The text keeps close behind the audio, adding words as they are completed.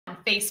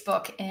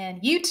Facebook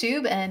and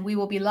YouTube, and we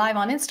will be live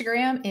on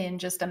Instagram in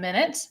just a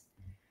minute.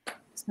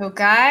 So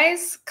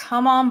guys,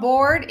 come on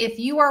board. If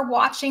you are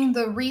watching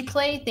the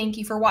replay, thank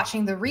you for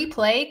watching the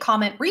replay.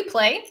 Comment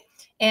replay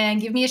and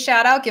give me a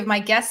shout out. Give my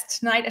guests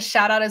tonight a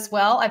shout out as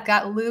well. I've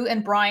got Lou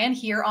and Brian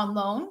here on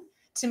loan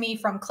to me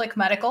from Click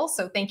Medical.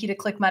 So thank you to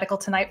Click Medical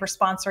tonight for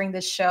sponsoring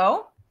this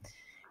show.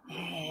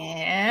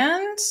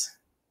 And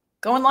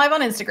going live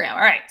on Instagram. All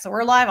right, so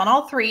we're live on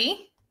all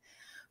three.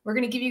 We're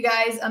going to give you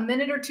guys a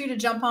minute or two to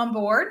jump on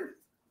board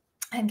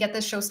and get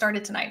this show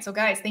started tonight. So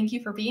guys, thank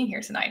you for being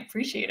here tonight.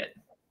 Appreciate it.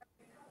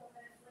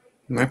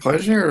 My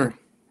pleasure.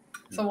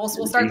 So we'll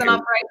start them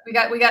off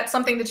right. We got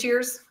something to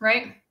cheers,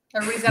 right?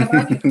 Everybody's got a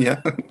mug?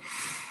 Yeah.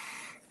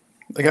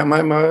 I got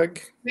my mug.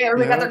 Yeah,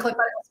 everybody got their Click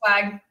Medical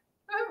swag.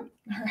 Oh.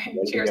 All right,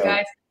 cheers,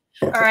 guys.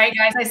 All right,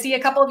 guys, I see a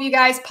couple of you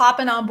guys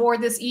popping on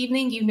board this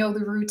evening. You know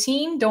the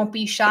routine. Don't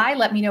be shy.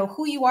 Let me know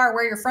who you are,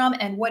 where you're from,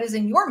 and what is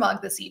in your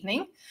mug this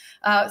evening.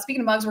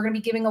 Speaking of mugs, we're going to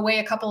be giving away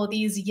a couple of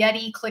these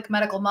Yeti Click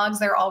Medical mugs.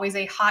 They're always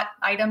a hot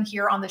item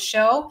here on the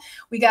show.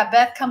 We got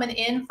Beth coming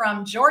in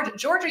from Georgia.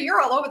 Georgia, you're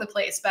all over the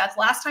place, Beth.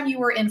 Last time you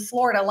were in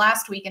Florida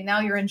last week, and now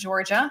you're in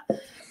Georgia. All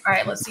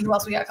right, let's see who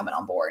else we got coming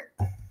on board.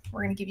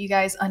 We're going to give you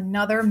guys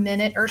another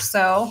minute or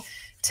so.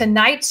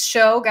 Tonight's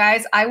show,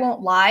 guys, I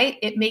won't lie,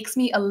 it makes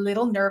me a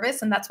little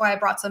nervous, and that's why I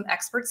brought some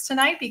experts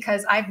tonight,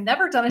 because I've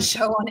never done a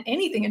show on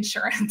anything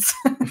insurance.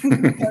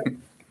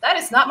 That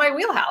is not my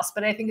wheelhouse,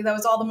 but I think that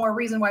was all the more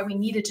reason why we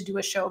needed to do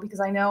a show, because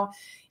I know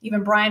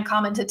even Brian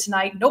commented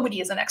tonight,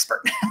 nobody is an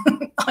expert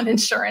on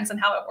insurance and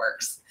how it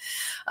works.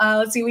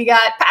 Let's see, we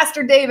got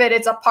Pastor David.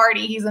 It's a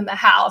party. He's in the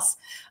house.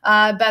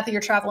 Beth, you're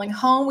traveling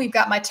home. We've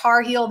got my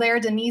Tar Heel there,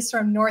 Denise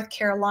from North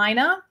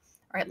Carolina. All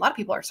right, a lot of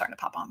people are starting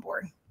to pop on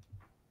board.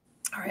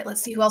 All right,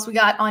 let's see who else we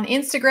got on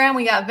Instagram.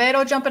 We got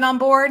Vero jumping on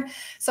board,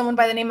 someone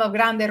by the name of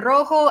Grande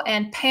Rojo,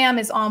 and Pam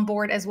is on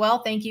board as well.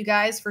 Thank you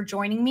guys for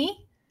joining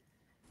me.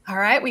 All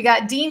right, we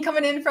got Dean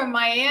coming in from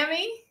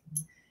Miami.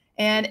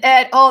 And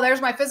Ed, oh,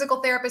 there's my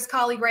physical therapist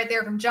colleague right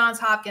there from Johns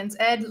Hopkins.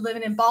 Ed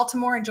living in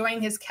Baltimore, enjoying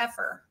his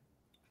kefir.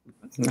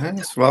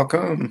 Nice,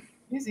 welcome.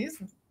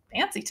 He's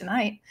fancy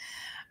tonight.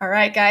 All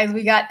right, guys,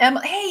 we got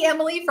Emily. Hey,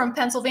 Emily from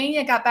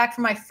Pennsylvania. Got back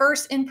from my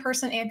first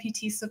in-person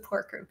amputee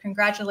support group.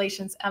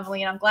 Congratulations,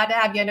 Emily, and I'm glad to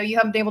have you. I know you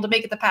haven't been able to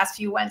make it the past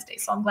few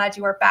Wednesdays, so I'm glad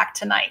you are back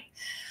tonight.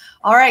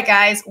 All right,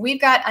 guys, we've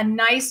got a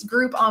nice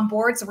group on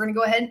board, so we're going to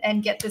go ahead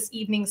and get this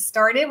evening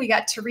started. We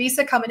got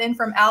Teresa coming in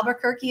from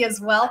Albuquerque as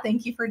well.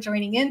 Thank you for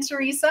joining in,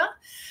 Teresa.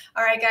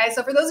 All right, guys,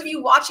 so for those of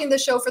you watching the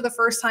show for the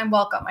first time,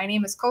 welcome. My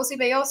name is Cosi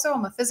Belloso.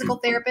 I'm a physical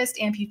therapist,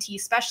 amputee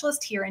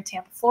specialist here in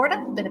Tampa, Florida.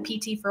 I've been a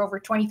PT for over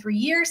 23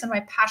 years, and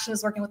my passion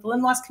is working with the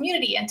limb loss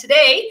community. And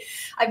today,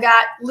 I've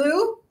got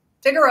Lou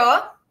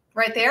Figueroa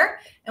right there,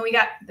 and we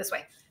got this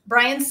way.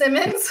 Brian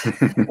Simmons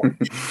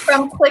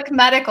from Click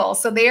Medical.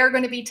 So they are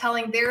going to be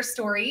telling their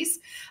stories,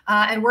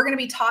 and we're going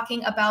to be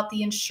talking about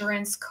the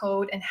insurance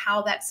code and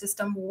how that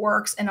system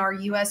works in our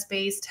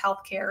US-based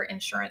healthcare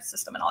insurance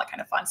system and all that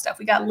kind of fun stuff.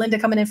 We got Linda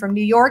coming in from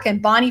New York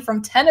and Bonnie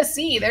from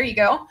Tennessee. There you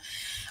go.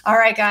 All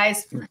right,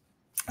 guys.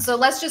 So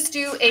let's just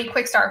do a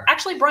quick start.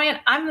 Actually, Brian,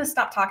 I'm going to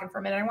stop talking for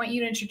a minute. I want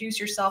you to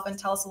introduce yourself and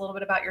tell us a little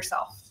bit about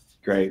yourself.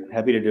 Great.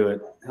 Happy to do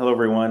it. Hello,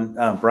 everyone.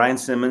 Brian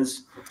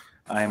Simmons.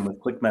 I'm with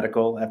Click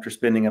Medical. After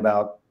spending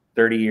about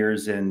 30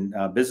 years in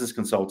business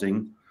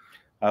consulting,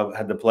 I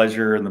had the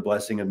pleasure and the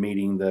blessing of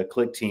meeting the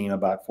Click team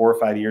about 4 or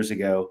 5 years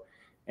ago.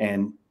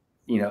 And,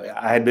 you know,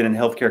 I had been in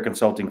healthcare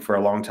consulting for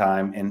a long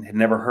time and had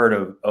never heard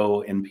of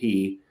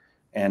O&P.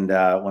 And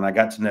when I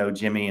got to know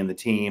Jimmy and the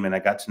team, and I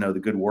got to know the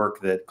good work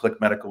that Click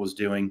Medical was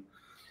doing,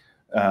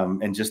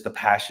 and just the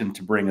passion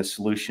to bring a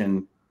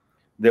solution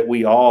that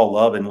we all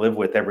love and live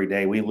with every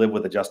day. We live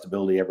with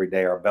adjustability every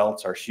day. Our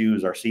belts, our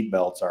shoes, our seat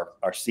belts,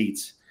 our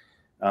seats.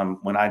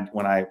 When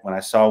I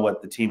saw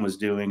what the team was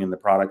doing and the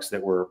products that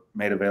were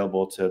made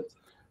available to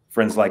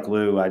friends like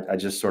Lou, I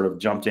just sort of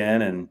jumped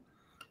in and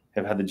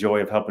have had the joy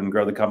of helping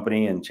grow the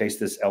company and chase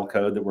this L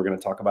code that we're going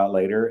to talk about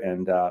later.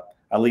 And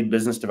I lead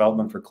business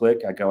development for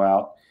Click. I go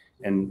out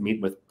and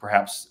meet with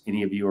perhaps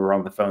any of you who are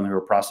on the phone who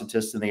are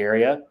prosthetists in the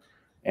area,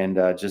 and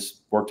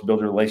just work to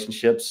build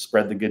relationships,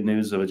 spread the good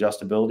news of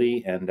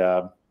adjustability, and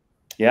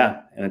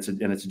yeah, and it's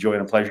a joy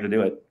and a pleasure to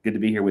do it. Good to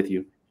be here with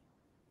you.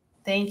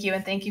 Thank you,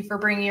 and thank you for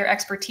bringing your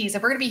expertise.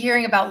 And we're going to be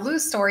hearing about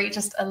Lou's story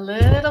just a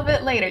little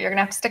bit later. You're going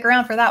to have to stick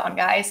around for that one,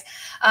 guys.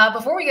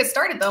 Before we get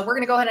started, though, we're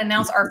going to go ahead and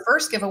announce our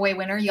first giveaway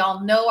winner.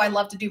 Y'all know I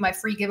love to do my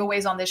free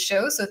giveaways on this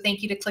show, so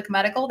thank you to Click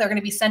Medical. They're going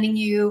to be sending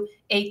you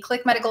a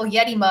Click Medical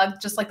Yeti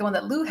mug, just like the one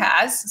that Lou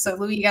has. So,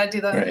 Lou, you got to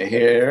do the right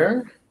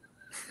here.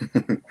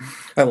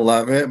 I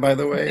love it, by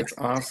the way. It's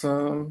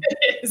awesome.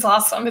 It's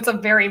awesome. It's a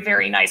very,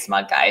 very nice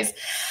mug, guys.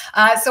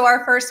 So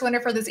our first winner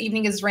for this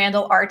evening is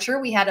Randall Archer.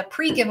 We had a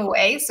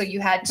pre-giveaway, so you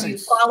had to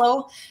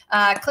follow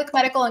Click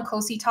Medical and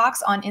Cosi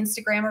Talks on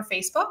Instagram or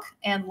Facebook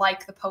and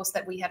like the post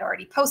that we had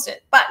already posted.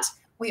 But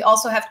we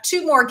also have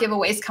 2 more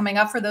giveaways coming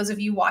up for those of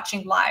you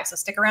watching live, so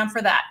stick around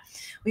for that.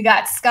 We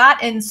got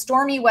Scott in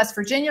stormy West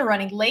Virginia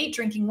running late,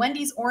 drinking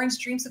Wendy's Orange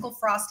Dreamsicle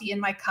Frosty in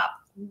my cup.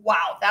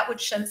 Wow, that would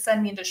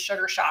send me into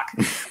sugar shock.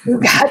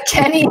 We've got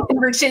Kenny in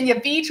Virginia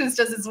Beach, who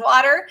does his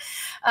water,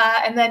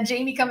 and then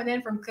Jamie coming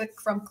in from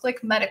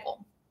Click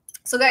Medical.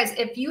 So guys,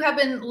 if you have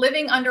been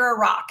living under a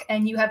rock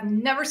and you have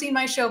never seen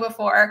my show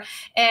before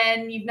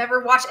and you've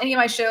never watched any of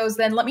my shows,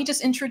 then let me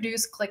just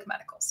introduce Click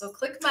Medical. So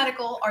Click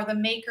Medical are the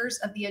makers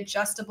of the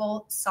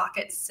adjustable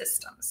socket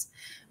systems.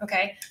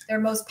 Okay, their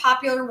most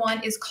popular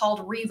one is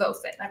called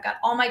Revofit. I've got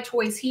all my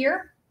toys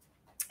here.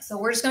 So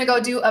we're just going to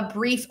go do a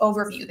brief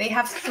overview. They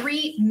have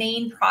 3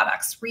 main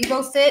products: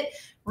 Revofit,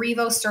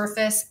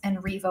 RevoSurface, and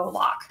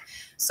RevoLock.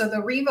 So the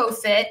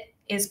Revofit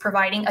is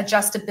providing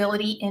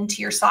adjustability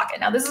into your socket.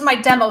 Now, this is my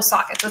demo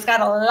socket, so it's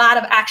got a lot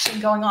of action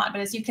going on.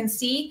 But as you can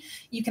see,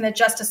 you can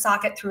adjust a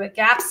socket through a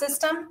gap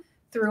system,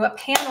 through a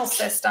panel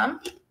system.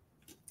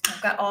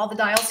 I've got all the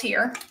dials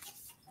here.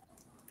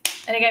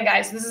 And again,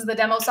 guys, this is the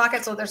demo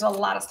socket, so there's a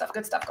lot of stuff,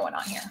 good stuff going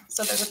on here.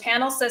 So there's a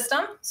panel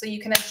system, so you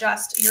can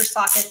adjust your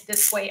socket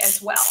this way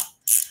as well.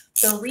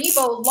 The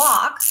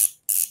RevoLock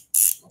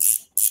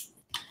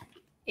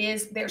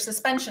is their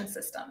suspension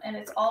system, and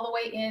it's all the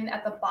way in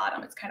at the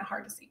bottom. It's kind of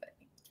hard to see, but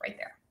it's right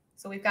there.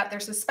 So we've got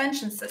their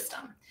suspension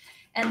system.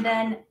 And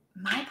then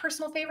my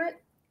personal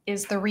favorite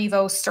is the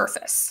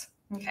RevoSurface.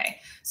 Okay,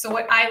 so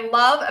what I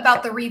love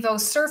about the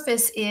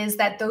RevoSurface is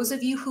that those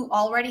of you who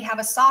already have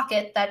a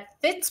socket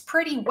that fits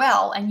pretty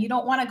well and you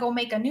don't want to go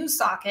make a new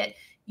socket,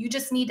 you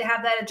just need to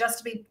have that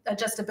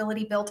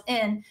adjustability built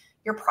in.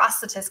 Your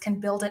prosthetist can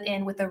build it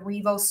in with a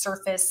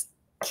RevoSurface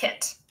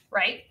kit,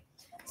 right?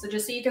 So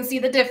just so you can see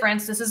the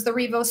difference, this is the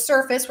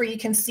RevoSurface where you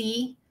can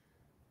see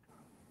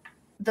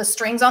the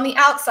strings on the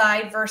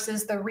outside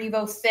versus the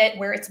Revofit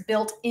where it's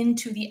built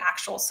into the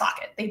actual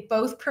socket. They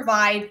both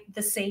provide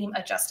the same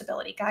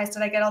adjustability. Guys,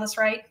 did I get all this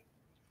right?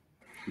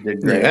 You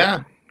did great.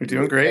 Yeah, you're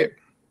doing great.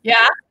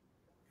 Yeah?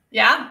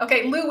 Yeah?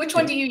 Okay, Lou, which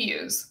one do you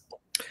use?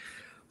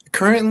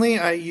 Currently,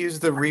 I use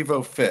the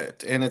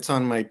Revofit, and it's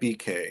on my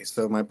BK,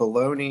 so my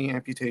below knee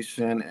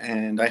amputation,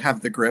 and I have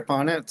the grip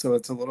on it, so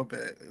it's a little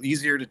bit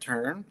easier to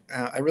turn.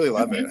 I really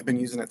love it. I've been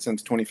using it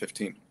since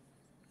 2015.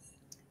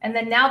 And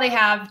then now they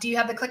have, do you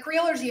have the click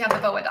reel or do you have the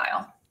BOA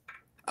dial?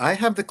 I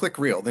have the click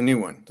reel, the new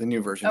one, the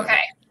new version. Okay.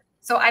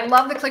 So I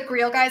love the click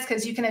reel, guys,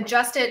 because you can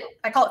adjust it.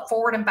 I call it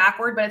forward and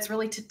backward, but it's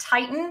really to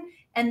tighten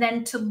and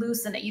then to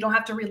loosen it. You don't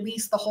have to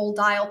release the whole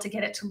dial to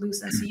get it to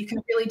loosen. So you can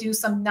really do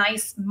some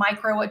nice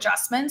micro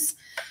adjustments.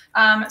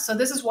 So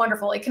this is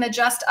wonderful. It can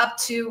adjust up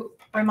to,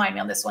 remind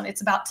me on this one, it's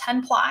about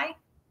 10 ply.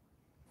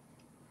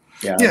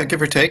 Yeah,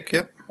 give or take.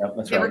 Yep.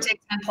 That's give or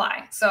take 10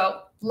 ply.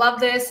 So love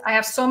this. I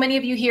have so many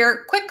of you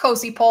here. Quick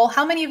cozy poll.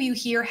 How many of you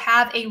here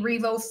have a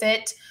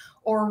Revofit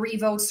or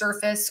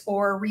RevoSurface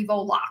or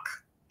RevoLock?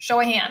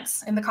 Show of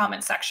hands in the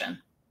comment section.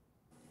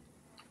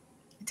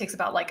 It takes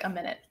about like a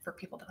minute for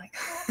people to like.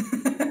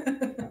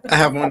 I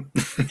have one.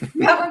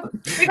 You have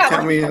one? We got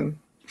Count one. me in.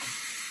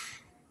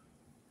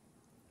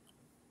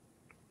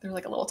 There's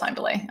like a little time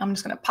delay. I'm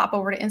just going to pop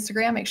over to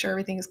Instagram, make sure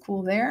everything is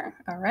cool there.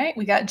 All right.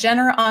 We got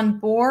Jenner on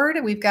board.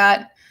 We've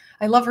got,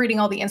 I love reading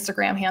all the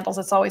Instagram handles.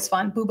 It's always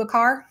fun.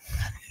 Bubakar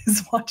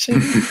is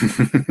watching.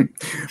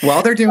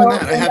 While they're doing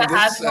that, I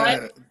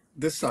have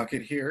this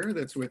socket here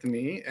that's with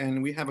me,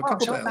 and we have a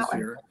couple dials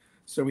here.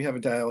 So we have a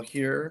dial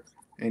here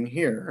and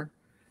here,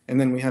 and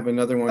then we have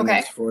another one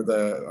that's for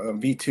the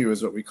V2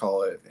 is what we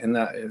call it, and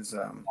that is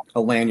a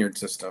lanyard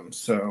system.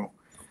 So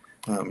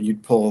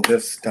you'd pull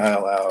this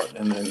dial out,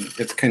 and then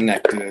it's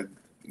connected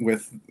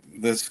with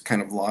this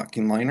kind of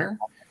locking liner.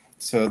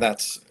 So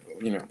that's,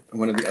 you know,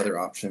 one of the other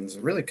options.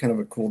 Really kind of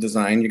a cool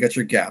design. You got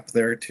your gap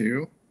there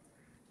too,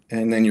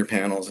 and then your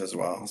panels as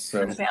well.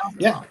 So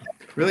yeah,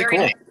 really cool.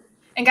 Nice.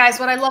 And guys,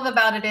 what I love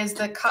about it is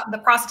the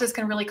prosthetist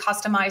can really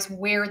customize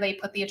where they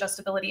put the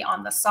adjustability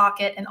on the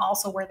socket and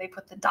also where they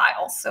put the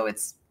dials. So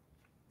it's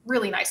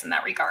really nice in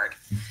that regard.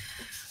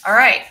 All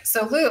right.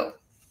 So Lou,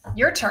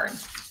 your turn.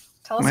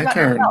 Tell us about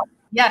yourself.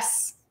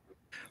 Yes.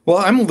 Well,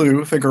 I'm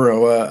Lou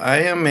Figueroa. I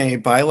am a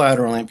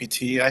bilateral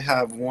amputee. I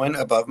have one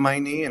above my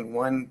knee and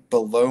one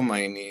below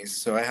my knee.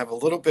 So I have a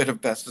little bit of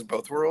best of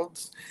both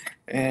worlds.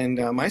 And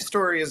my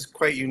story is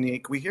quite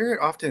unique. We hear it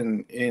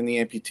often in the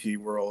amputee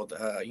world.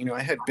 You know,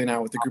 I had been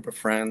out with a group of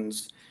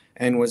friends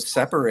and was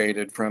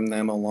separated from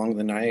them along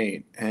the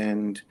night.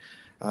 And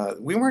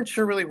we weren't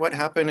sure really what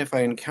happened, if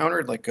I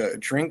encountered like a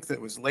drink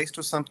that was laced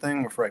with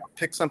something or if I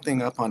picked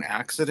something up on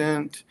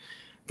accident.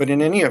 But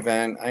in any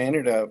event, I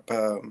ended up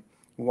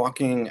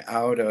walking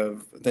out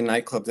of the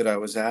nightclub that I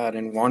was at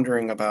and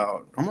wandering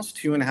about almost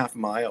 2.5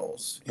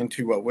 miles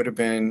into what would have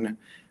been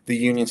the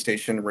Union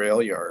Station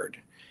rail yard.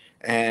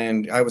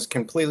 And I was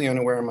completely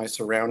unaware of my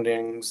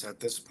surroundings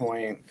at this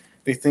point.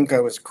 They think I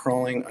was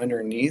crawling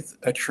underneath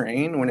a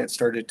train when it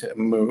started to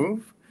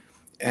move,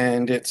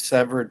 and it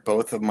severed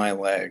both of my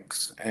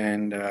legs.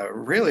 And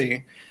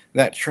really,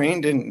 that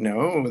train didn't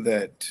know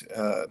that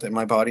that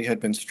my body had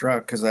been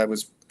struck because I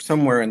was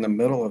somewhere in the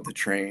middle of the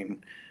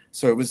train.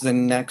 So it was the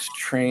next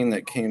train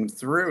that came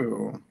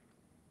through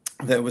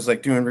that was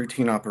like doing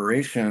routine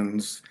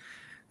operations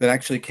that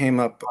actually came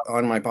up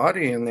on my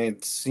body, and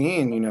they'd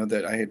seen, you know,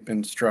 that I had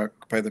been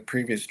struck by the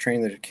previous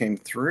train that had came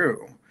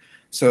through.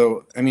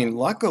 So, I mean,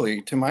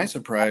 luckily, to my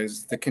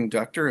surprise, the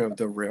conductor of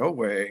the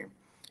railway,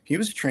 he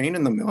was trained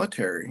in the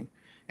military,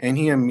 and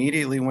he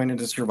immediately went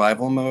into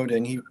survival mode,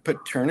 and he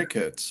put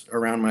tourniquets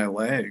around my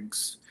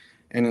legs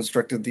and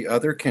instructed the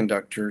other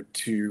conductor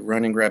to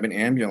run and grab an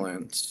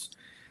ambulance.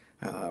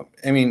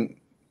 I mean,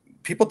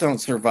 people don't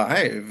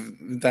survive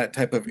that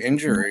type of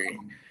injury,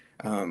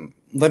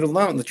 let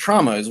alone the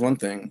trauma is one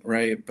thing,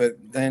 right? But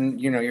then,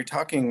 you know, you're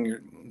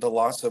talking the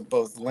loss of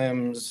both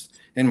limbs,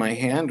 and my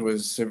hand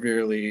was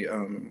severely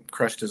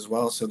crushed as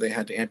well. So they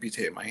had to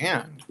amputate my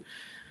hand.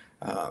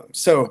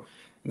 So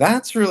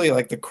that's really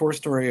like the core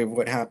story of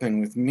what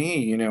happened with me.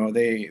 You know,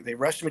 they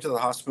rushed me to the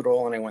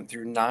hospital, and I went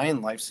through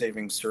 9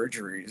 life-saving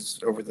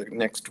surgeries over the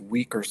next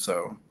week or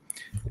so.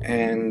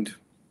 And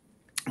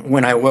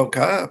when I woke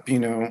up, you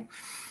know,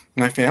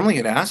 my family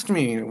had asked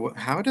me,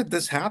 how did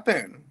this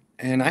happen?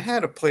 And I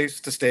had a place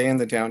to stay in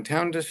the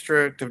downtown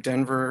district of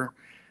Denver.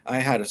 I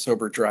had a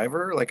sober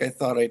driver. Like, I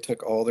thought I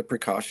took all the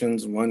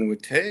precautions one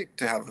would take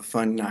to have a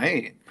fun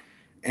night.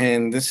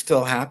 And this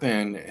still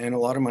happened. And a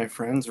lot of my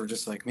friends were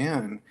just like,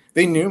 man,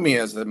 they knew me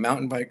as a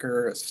mountain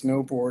biker, a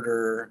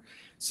snowboarder,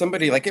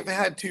 somebody like if it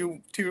had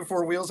two or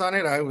four wheels on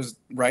it, I was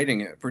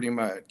riding it pretty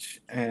much.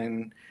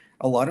 And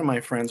a lot of my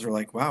friends were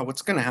like, wow,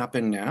 what's going to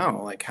happen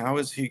now? Like, how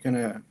is he going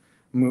to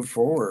move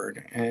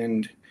forward?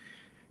 And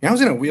I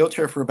was in a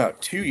wheelchair for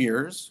about 2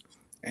 years.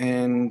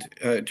 And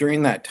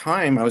during that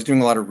time, I was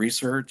doing a lot of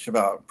research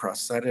about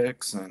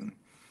prosthetics. And,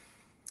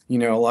 you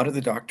know, a lot of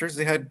the doctors,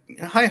 they had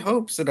high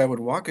hopes that I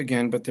would walk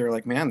again, but they're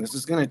like, man, this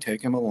is going to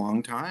take him a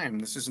long time.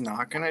 This is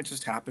not going to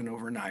just happen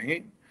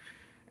overnight.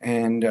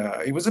 And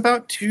it was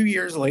about 2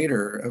 years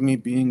later of me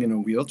being in a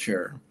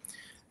wheelchair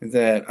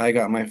that I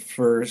got my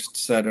first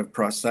set of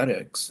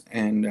prosthetics.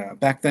 And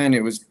back then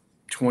it was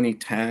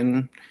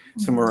 2010,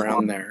 somewhere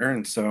around there.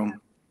 And so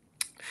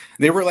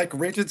they were like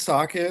rigid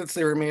sockets.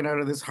 They were made out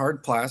of this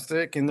hard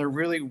plastic, and there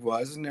really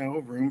was no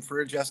room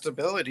for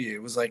adjustability. It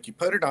was like you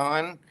put it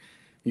on,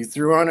 you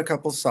threw on a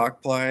couple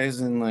sock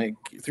plies, and like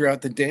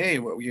throughout the day,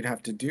 what you'd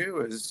have to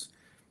do is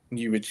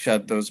you would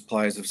shed those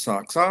plies of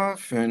socks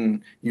off,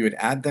 and you would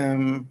add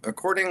them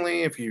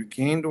accordingly if you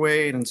gained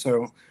weight. And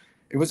so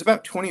it was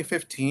about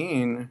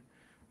 2015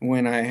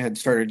 when I had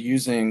started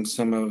using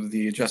some of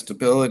the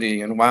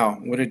adjustability, and wow,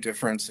 what a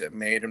difference it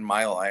made in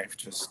my life.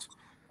 Just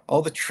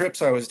all the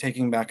trips I was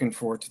taking back and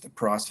forth to the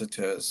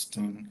prosthetist,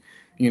 and,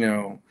 you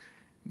know,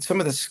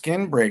 some of the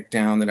skin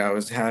breakdown that I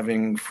was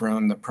having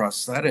from the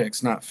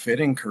prosthetics not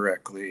fitting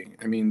correctly.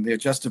 I mean, the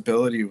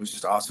adjustability was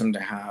just awesome to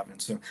have. And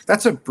so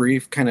that's a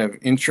brief kind of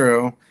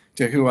intro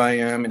to who I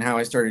am and how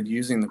I started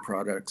using the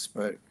products.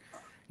 But,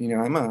 you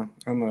know,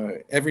 I'm a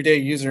everyday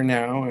user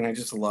now, and I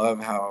just love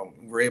how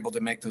we're able to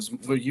make those,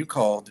 what you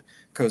called,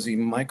 Cozy,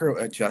 micro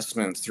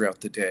adjustments throughout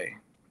the day.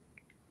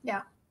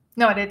 Yeah.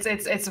 No,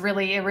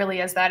 it really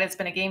is that. It's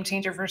been a game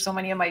changer for so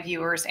many of my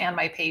viewers and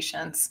my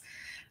patients.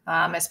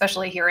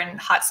 Especially here in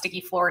hot,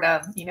 sticky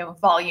Florida, you know,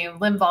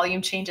 limb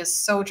volume changes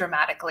so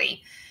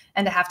dramatically,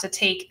 and to have to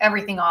take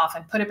everything off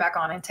and put it back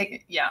on and take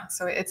it. Yeah.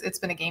 So it's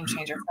been a game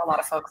changer for a lot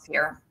of folks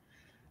here.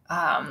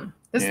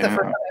 This is the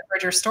first time I've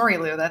heard your story,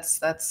 Lou.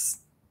 That's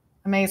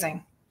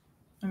amazing.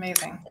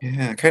 Amazing.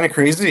 Yeah. Kind of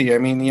crazy. I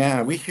mean,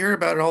 yeah, we hear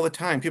about it all the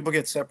time. People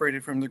get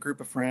separated from the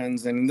group of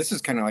friends, and this is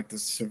kind of like the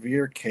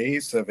severe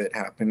case of it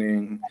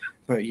happening.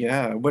 But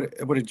yeah, what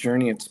a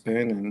journey it's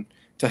been. And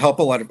to help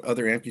a lot of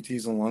other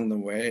amputees along the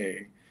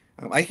way.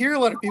 I hear a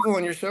lot of people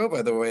on your show,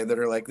 by the way, that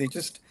are like, they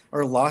just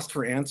are lost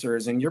for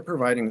answers, and you're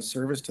providing a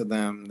service to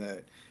them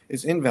that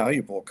is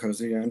invaluable,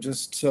 Cozy. I'm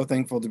just so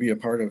thankful to be a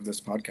part of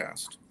this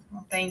podcast.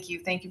 Well, thank you.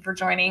 Thank you for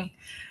joining.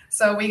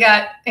 So we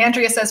got,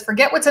 Andrea says,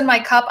 forget what's in my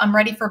cup. I'm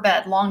ready for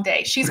bed. Long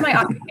day. She's my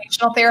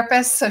occupational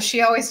therapist, so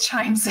she always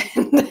chimes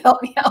in to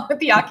help me out with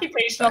the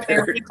occupational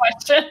therapy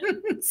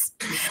questions.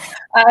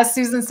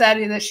 Susan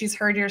said that she's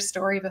heard your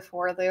story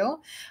before, Lou.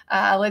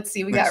 Let's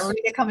see. We got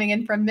Rita coming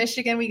in from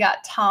Michigan. We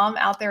got Tom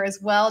out there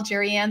as well.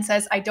 Jerry Ann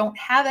says, I don't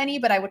have any,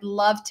 but I would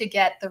love to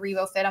get the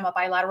Revofit. I'm a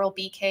bilateral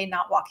BK,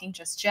 not walking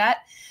just yet.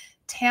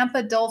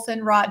 Tampa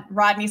Dolphin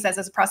Rodney says,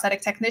 as a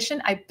prosthetic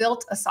technician, I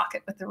built a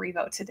socket with the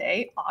Revo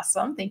today.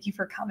 Awesome. Thank you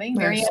for coming.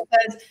 Nice.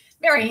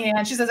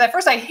 Marianne, she says, at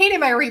first I hated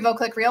my Revo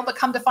click reel, but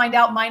come to find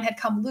out mine had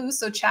come loose.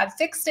 So Chad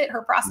fixed it,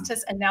 her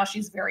prosthetist, and now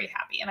she's very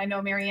happy. And I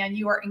know, Marianne,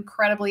 you are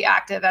incredibly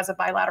active as a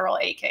bilateral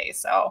AK.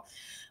 So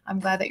I'm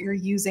glad that you're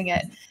using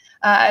it.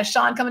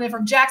 Sean coming in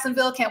from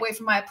Jacksonville. Can't wait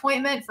for my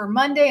appointment for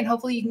Monday. And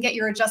hopefully you can get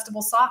your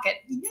adjustable socket.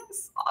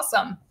 Yes.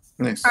 Awesome.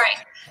 Nice. All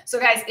right. So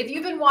guys, if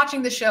you've been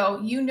watching the show,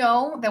 you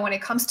know that when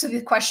it comes to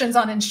the questions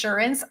on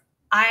insurance,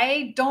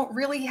 I don't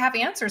really have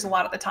answers a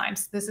lot of the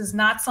times. This is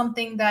not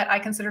something that I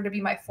consider to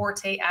be my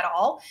forte at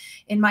all.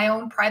 In my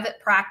own private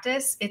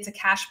practice, it's a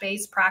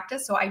cash-based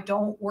practice, so I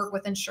don't work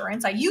with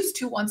insurance. I used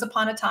to once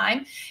upon a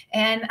time,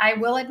 and I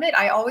will admit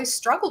I always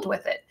struggled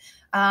with it.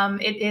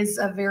 It is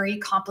a very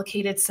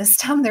complicated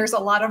system. There's a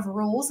lot of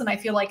rules, and I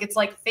feel like it's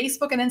like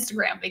Facebook and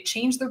Instagram. They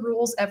change the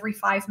rules every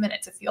 5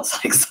 minutes, it feels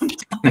like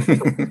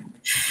sometimes.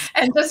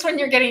 And just when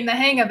you're getting the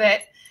hang of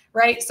it,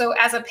 right? So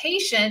as a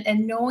patient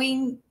and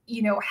knowing,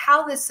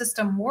 how this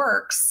system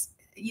works,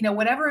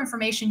 whatever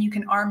information you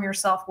can arm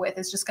yourself with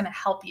is just going to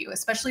help you,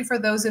 especially for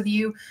those of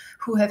you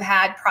who have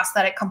had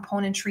prosthetic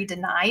componentry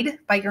denied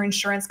by your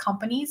insurance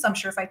companies. I'm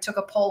sure if I took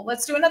a poll,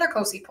 let's do another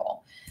COSI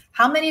poll.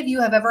 How many of you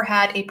have ever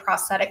had a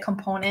prosthetic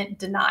component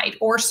denied,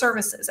 or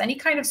services, any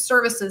kind of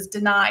services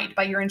denied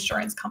by your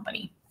insurance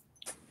company?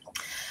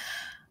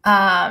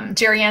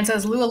 Jerry Ann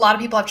says, Lou, a lot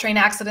of people have train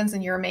accidents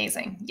and you're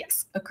amazing.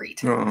 Yes, agreed.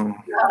 Oh,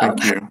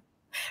 thank you.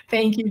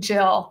 Thank you,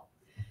 Jill.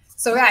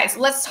 So guys,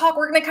 let's talk.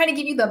 We're going to kind of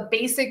give you the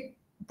basic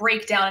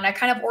breakdown, and I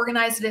kind of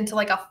organized it into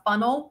like a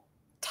funnel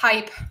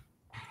type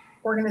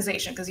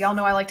organization because y'all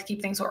know I like to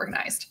keep things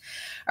organized.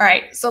 All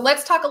right, so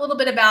let's talk a little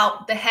bit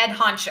about the head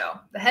honcho.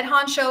 The head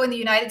honcho in the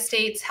United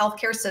States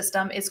healthcare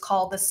system is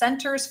called the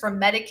Centers for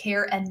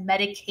Medicare and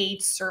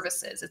Medicaid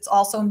Services. It's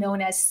also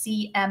known as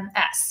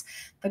CMS.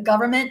 The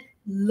government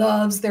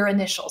loves their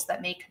initials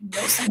that make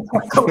no sense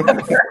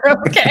whatsoever.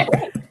 Okay.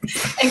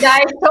 And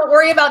guys, don't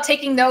worry about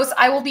taking notes.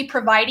 I will be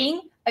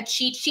providing a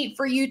cheat sheet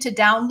for you to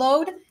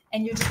download,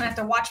 and you're just gonna have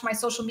to watch my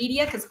social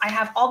media because I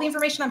have all the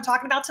information I'm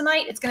talking about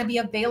tonight. It's gonna be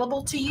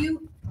available to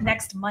you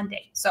next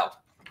Monday. So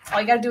all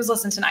you gotta do is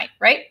listen tonight,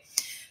 right?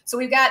 So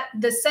we've got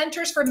the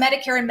Centers for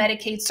Medicare and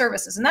Medicaid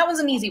Services, and that was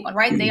an easy one,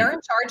 right? They are in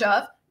charge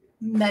of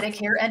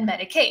Medicare and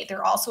Medicaid.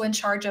 They're also in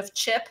charge of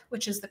CHIP,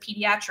 which is the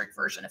pediatric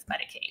version of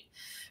Medicaid,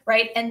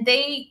 right? And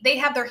they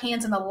have their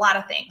hands in a lot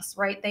of things,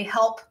 right? They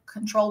help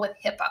control with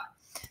HIPAA.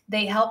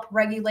 They help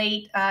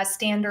regulate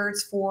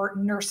standards for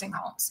nursing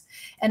homes.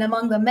 And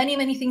among the many,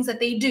 many things that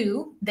they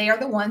do, they are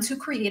the ones who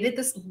created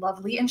this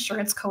lovely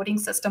insurance coding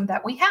system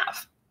that we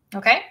have,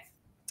 okay?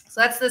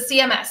 So that's the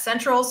CMS,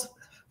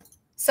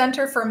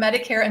 Center for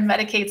Medicare and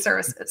Medicaid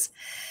Services.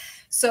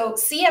 So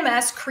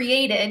CMS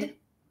created,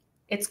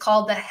 it's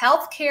called the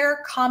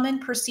Healthcare Common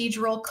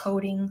Procedural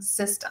Coding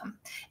System.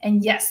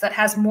 And yes, that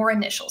has more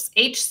initials,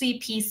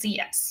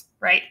 HCPCS.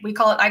 Right? We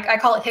call it, I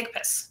call it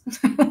HCPCS.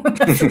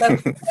 That's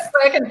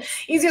the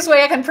easiest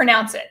way I can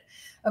pronounce it.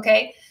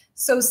 Okay.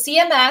 So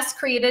CMS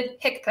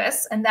created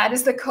HCPCS, and that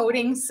is the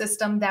coding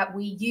system that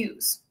we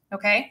use.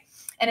 Okay.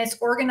 And it's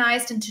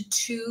organized into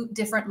 2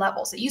 different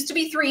levels. It used to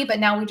be 3, but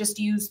now we just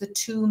use the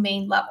 2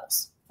 main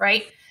levels,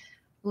 right?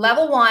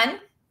 Level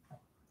 1,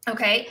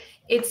 okay,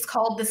 it's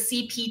called the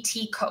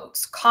CPT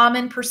codes,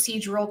 Common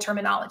Procedural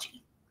Terminology.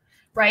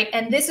 Right?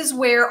 And this is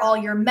where all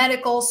your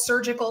medical,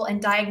 surgical,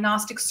 and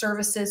diagnostic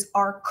services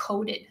are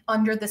coded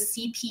under the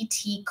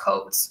CPT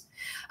codes.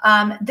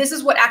 This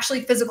is what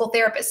actually physical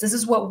therapists, this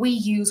is what we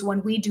use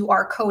when we do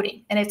our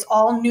coding, and it's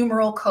all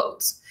numeral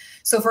codes.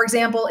 So for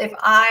example, if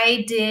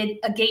I did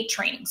a gait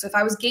training, so if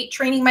I was gait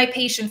training my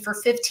patient for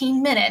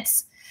 15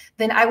 minutes,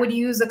 then I would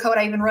use the code,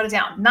 I even wrote it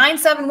down,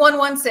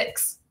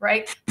 97116,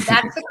 right?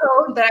 That's the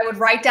code that I would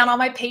write down on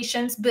my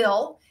patient's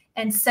bill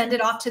and send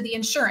it off to the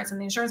insurance.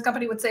 And the insurance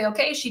company would say,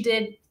 okay, she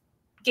did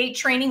gait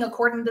training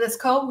according to this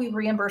code, we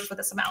reimburse for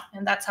this amount.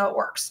 And that's how it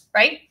works,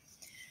 right?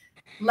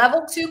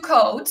 Level 2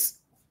 codes,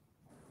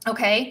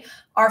 okay,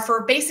 are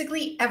for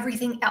basically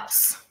everything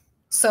else.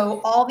 So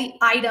all the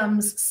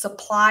items,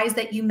 supplies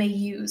that you may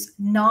use,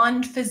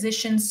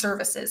 non-physician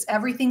services,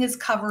 everything is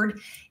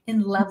covered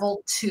in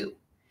level 2.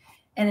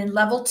 And in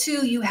level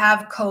 2, you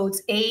have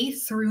codes A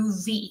through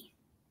V.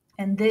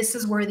 And this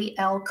is where the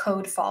L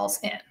code falls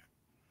in.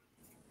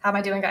 How am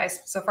I doing,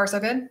 guys? So far, so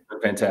good?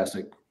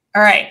 Fantastic.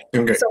 All right.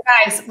 Okay. So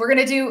guys, we're going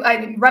to do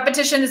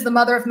repetition is the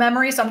mother of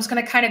memory. So I'm just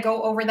going to kind of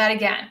go over that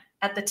again.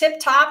 At the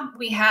tip top,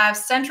 we have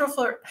Centers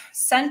for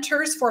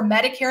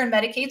Medicare and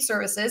Medicaid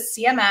Services,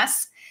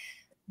 CMS.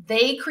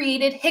 They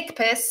created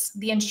HCPCS,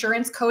 the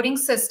insurance coding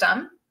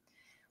system.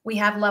 We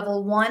have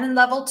level 1 and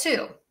level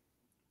 2,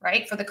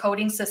 right, for the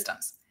coding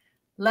systems.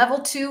 Level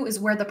 2 is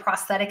where the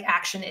prosthetic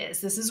action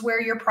is. This is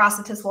where your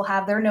prosthetists will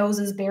have their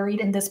noses buried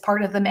in this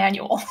part of the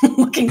manual,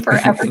 looking for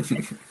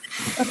everything.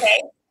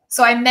 Okay,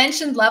 so I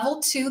mentioned level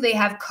 2, they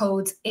have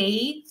codes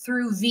A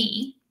through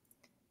V.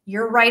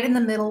 You're right in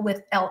the middle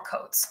with L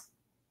codes.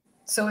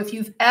 So if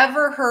you've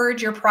ever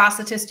heard your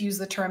prosthetist use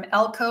the term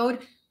L code,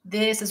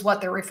 this is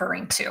what they're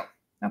referring to.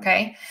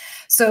 Okay,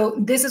 so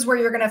this is where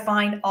you're going to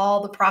find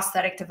all the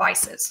prosthetic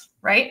devices,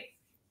 right?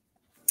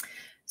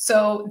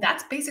 So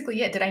that's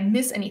basically it. Did I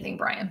miss anything,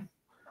 Brian?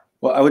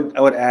 Well, I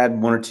would add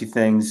 1 or 2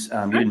 things.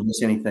 You didn't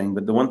miss anything,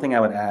 but the one thing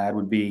I would add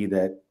would be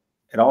that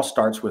it all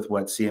starts with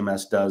what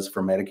CMS does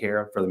for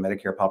Medicare, for the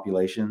Medicare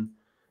population,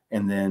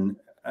 and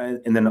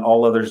then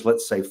all others,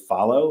 let's say,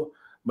 follow.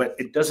 But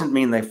it doesn't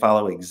mean they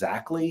follow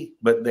exactly,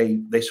 but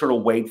they sort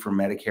of wait for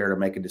Medicare to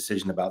make a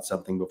decision about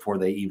something before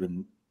they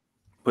even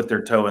put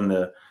their toe in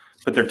the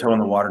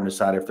water and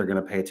decide if they're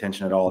going to pay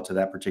attention at all to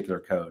that particular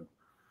code.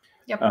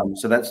 Yep.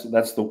 So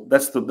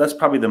that's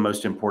probably the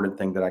most important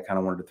thing that I kind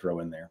of wanted to throw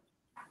in there.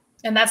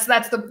 And that's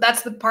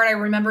the part I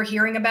remember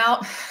hearing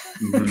about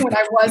when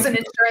I was in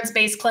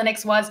insurance-based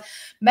clinics was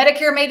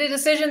Medicare made a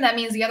decision. That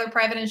means the other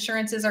private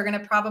insurances are going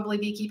to probably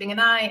be keeping an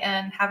eye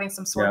and having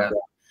some sort of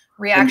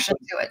reaction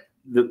to it.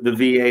 The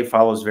VA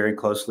follows very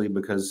closely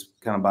because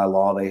kind of by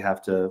law, they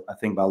have to, I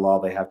think by law,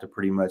 they have to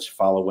pretty much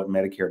follow what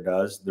Medicare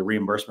does. The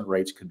reimbursement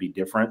rates could be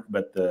different,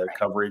 but the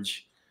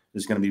coverage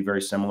is going to be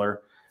very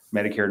similar.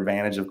 Medicare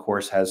Advantage, of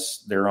course,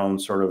 has their own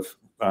sort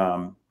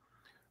of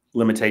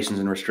limitations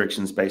and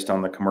restrictions based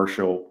on the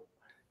commercial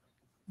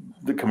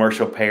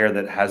payer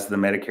that has the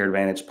Medicare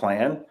Advantage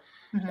plan.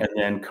 And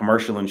then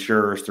commercial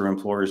insurers through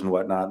employers and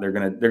whatnot, they're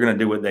gonna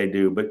do what they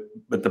do.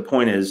 But the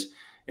point is,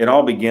 it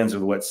all begins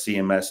with what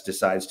CMS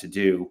decides to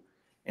do.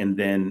 And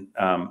then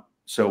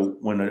so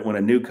when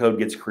a new code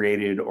gets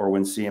created or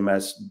when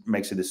CMS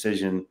makes a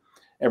decision,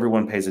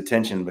 everyone pays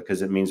attention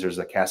because it means there's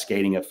a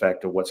cascading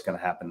effect of what's going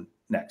to happen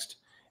next.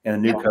 And a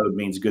new code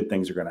means good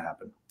things are going to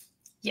happen.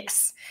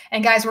 Yes.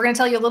 And guys, we're going to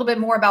tell you a little bit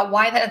more about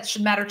why that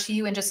should matter to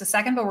you in just a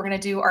second, but we're going to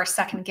do our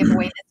second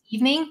giveaway this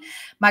evening.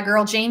 My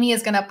girl Jamie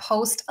is going to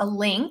post a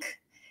link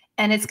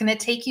and it's going to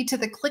take you to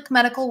the Click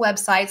Medical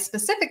website,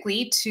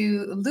 specifically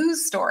to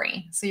Lou's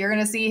story. So you're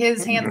going to see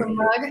his handsome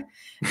mug on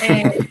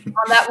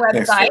that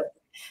website.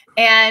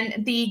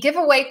 And the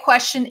giveaway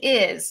question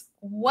is,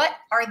 what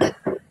are the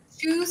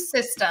 2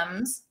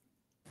 systems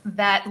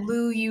that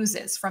Lou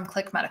uses from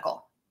Click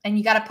Medical? And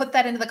you got to put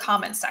that into the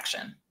comments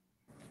section.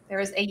 There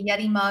is a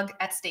Yeti mug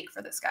at stake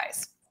for this,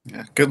 guys.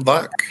 Yeah, good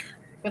luck.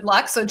 Good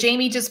luck. So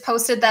Jamie just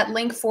posted that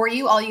link for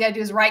you. All you got to do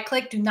is right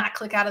click. Do not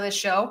click out of this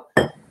show.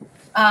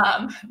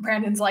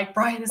 Brandon's like,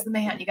 Brian is the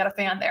man. You got a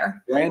fan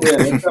there.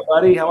 Brandon, what's up,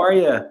 buddy? How are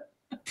you?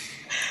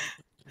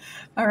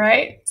 All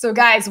right. So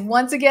guys,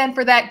 once again,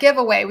 for that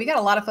giveaway, we got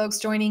a lot of folks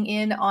joining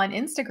in on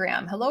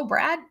Instagram. Hello,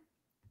 Brad.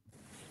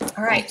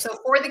 All right. So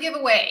for the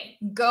giveaway,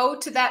 go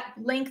to that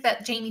link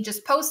that Jamie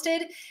just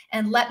posted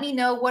and let me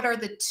know what are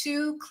the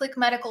 2 Click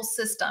Medical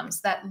systems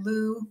that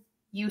Lou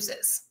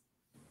uses.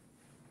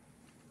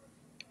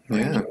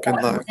 Yeah, good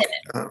luck.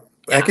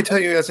 I could tell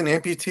you as an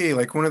amputee,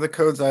 like one of the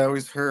codes I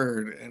always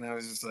heard, and I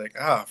was just like,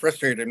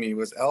 frustrated me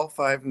was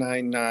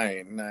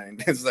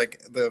L5999. It's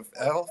like the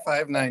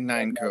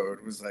L599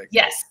 code was like.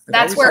 Yes,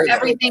 that's where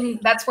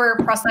that's where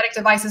prosthetic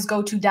devices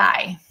go to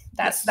die.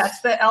 That's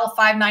the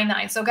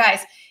L599. So guys,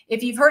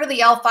 if you've heard of the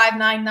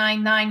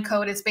L5999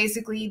 code, it's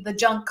basically the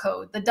junk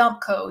code, the dump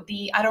code,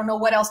 the I don't know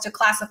what else to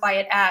classify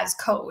it as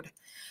code.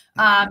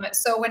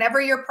 So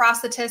whenever your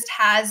prosthetist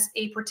has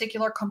a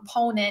particular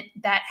component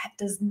that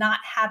does not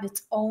have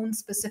its own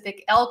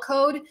specific L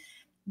code,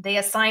 they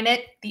assign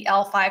it the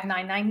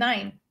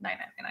L59999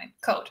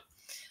 code.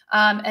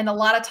 And a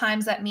lot of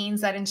times that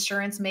means that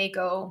insurance may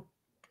go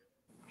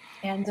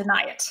and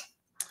deny it.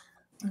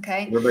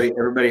 Okay.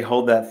 Everybody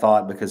hold that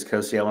thought because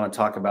Kosi, I want to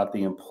talk about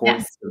the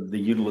importance of the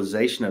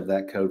utilization of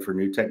that code for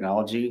new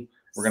technology.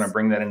 We're going to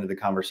bring that into the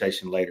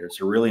conversation later.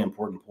 It's a really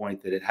important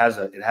point that it has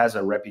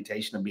a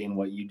reputation of being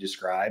what you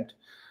described,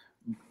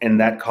 and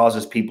that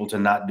causes people to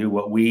not do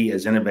what we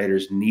as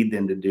innovators need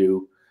them to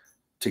do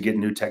to get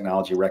new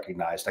technology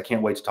recognized. I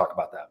can't wait to talk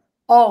about that.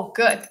 Oh,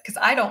 good, because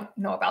I don't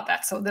know about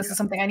that. So this is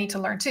something I need to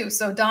learn too.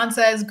 So Don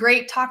says,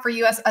 great talk for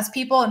you us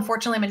people.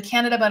 Unfortunately, I'm in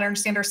Canada, but I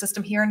understand our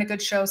system here and a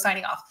good show.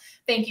 Signing off.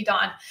 Thank you,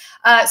 Don.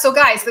 So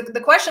guys, the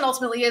question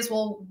ultimately is,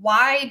 well,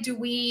 why do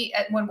we,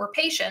 when we're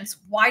patients,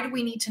 why do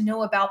we need to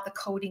know about the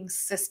coding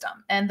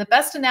system? And the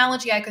best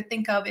analogy I could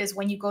think of is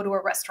when you go to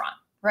a restaurant,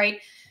 right?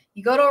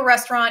 You go to a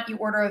restaurant, you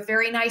order a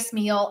very nice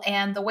meal,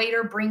 and the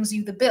waiter brings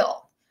you the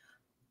bill.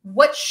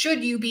 What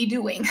should you be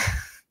doing?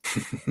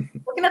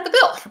 Looking at the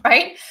bill,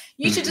 right?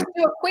 You should just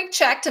do a quick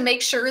check to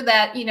make sure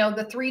that, you know,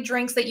 the 3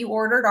 drinks that you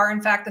ordered are in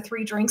fact the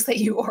 3 drinks that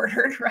you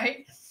ordered,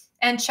 right?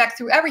 And check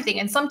through everything.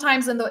 And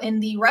sometimes in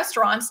the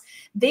restaurants,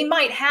 they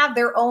might have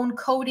their own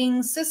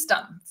coding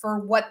system for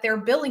what they're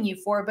billing you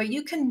for, but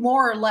you can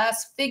more or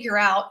less figure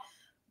out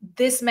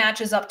this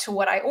matches up to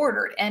what I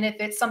ordered. And if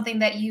it's something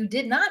that you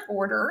did not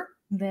order,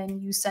 then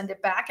you send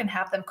it back and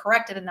have them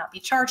corrected and not be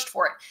charged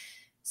for it.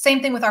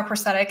 Same thing with our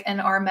prosthetic and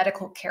our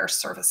medical care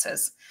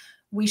services.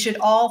 We should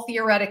all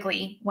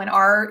theoretically, when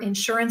our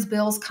insurance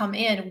bills come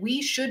in,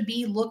 we should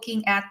be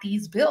looking at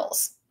these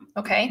bills,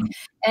 okay?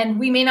 And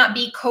we may not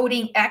be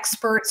coding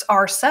experts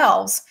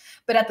ourselves,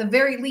 but at the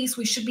very least,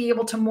 we should be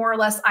able to more or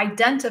less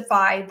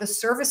identify the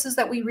services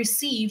that we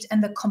received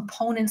and the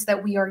components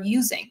that we are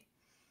using,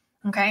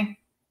 okay?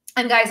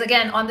 And guys,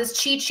 again, on this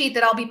cheat sheet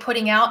that I'll be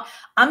putting out,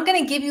 I'm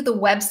going to give you the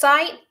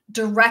website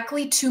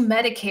directly to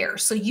Medicare.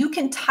 So you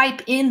can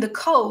type in the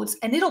codes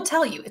and it'll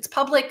tell you it's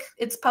public,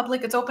 it's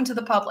open to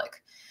the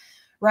public,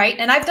 right?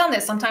 And I've done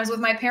this sometimes with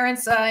my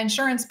parents'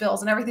 insurance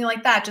bills and everything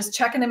like that, just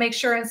checking to make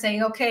sure and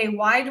saying, okay,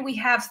 why do we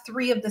have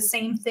 3 of the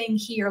same thing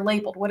here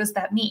labeled? What does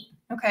that mean?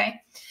 Okay.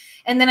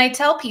 And then I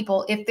tell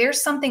people, if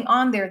there's something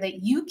on there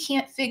that you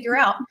can't figure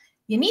out,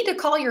 you need to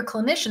call your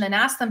clinician and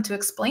ask them to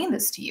explain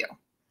this to you,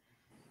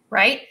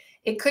 right?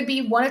 It could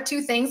be one of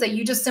two things, that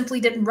you just simply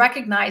didn't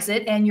recognize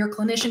it and your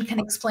clinician can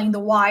explain the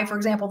why. For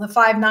example, the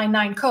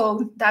 599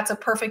 code, that's a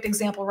perfect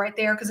example right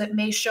there, because it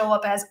may show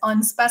up as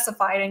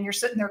unspecified and you're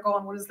sitting there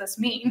going, what does this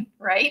mean,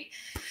 right?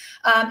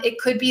 It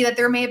could be that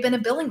there may have been a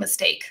billing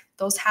mistake.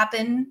 Those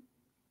happen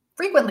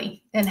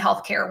frequently in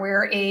healthcare,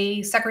 where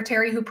a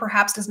secretary who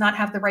perhaps does not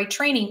have the right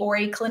training, or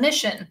a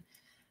clinician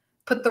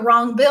put the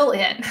wrong bill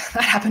in.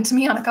 That happened to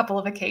me on a couple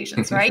of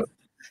occasions, right?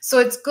 So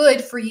it's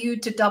good for you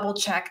to double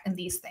check in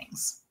these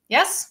things.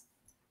 Yes?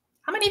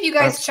 How many of you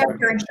guys check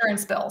your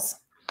insurance bills?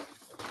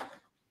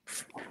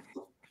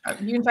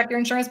 You can check your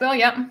insurance bill?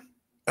 Yep.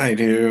 I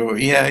do.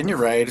 Yeah, and you're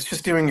right. It's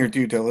just doing your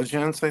due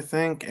diligence, I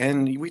think.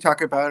 And we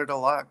talk about it a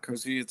lot,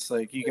 Cozy. It's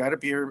like you got to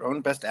be your own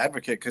best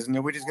advocate, because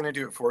nobody's going to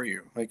do it for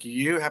you. Like,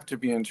 you have to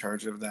be in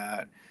charge of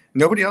that.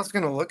 Nobody else is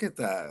going to look at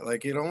that.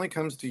 Like, it only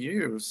comes to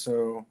you.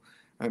 So,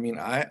 I mean,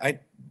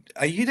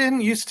 you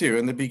didn't used to,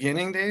 in the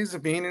beginning days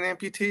of being an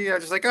amputee, I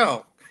was just like,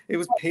 oh, it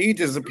was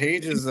pages and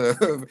pages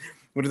of,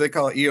 what do they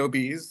call it?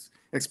 EOBs,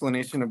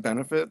 explanation of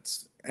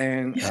benefits.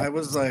 And I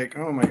was like,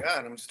 oh my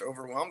God, I'm just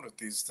overwhelmed with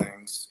these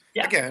things.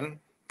 Yeah. Again,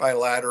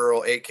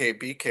 bilateral AK,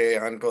 BK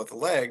on both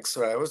legs.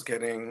 So I was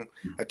getting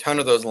a ton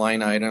of those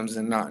line items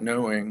and not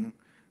knowing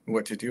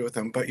what to do with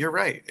them. But you're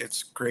right.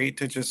 It's great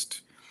to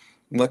just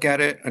look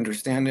at it,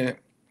 understand it,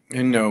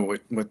 and know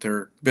what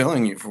they're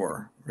billing you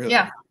for. Really.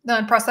 Yeah.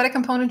 The prosthetic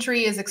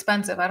componentry is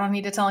expensive. I don't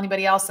need to tell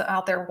anybody else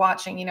out there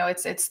watching,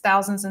 it's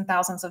thousands and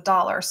thousands of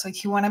dollars. So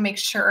you want to make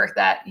sure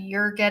that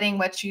you're getting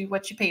what you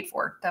paid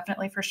for.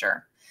 Definitely, for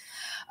sure.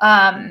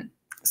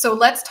 So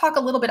let's talk a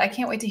little bit. I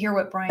can't wait to hear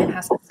what Brian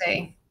has to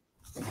say.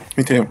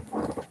 Me too.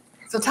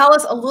 So tell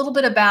us a little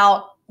bit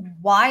about,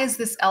 why is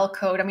this L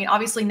code? I mean,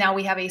 obviously now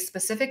we have a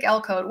specific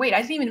L code. Wait,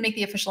 I didn't even make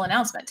the official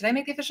announcement. Did I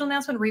make the official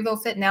announcement?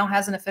 Revofit now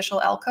has an official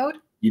L code?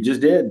 You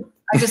just did.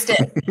 I just did.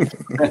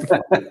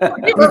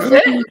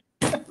 Revofit.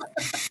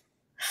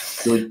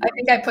 I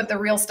think I put the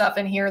real stuff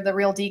in here, the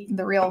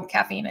real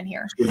caffeine in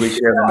here. Should we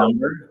share the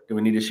number? Do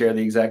we need to share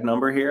the exact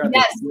number here?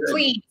 Yes,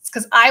 please,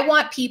 because I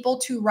want people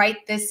to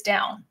write this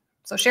down.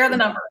 So share the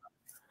number.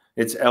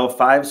 It's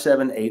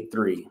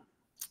L5783.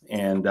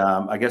 And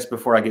I guess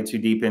before I get too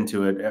deep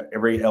into it,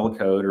 every L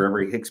code, or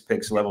every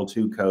HCPCS level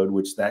 2 code,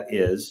 which that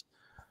is,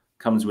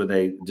 comes with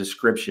a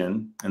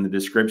description. And the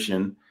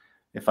description,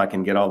 if I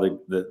can get all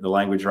the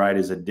language right,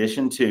 is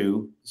addition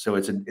to. So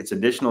it's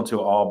additional to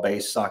all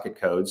base socket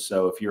codes.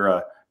 So if you're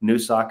a new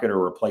socket or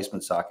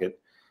replacement socket,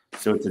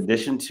 so it's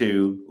addition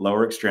to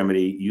lower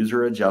extremity,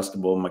 user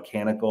adjustable,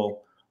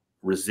 mechanical,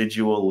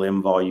 residual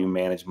limb volume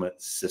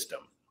management system.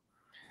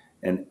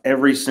 And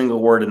every single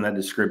word in that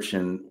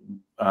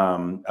description,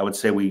 I would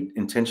say we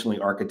intentionally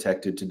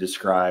architected to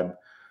describe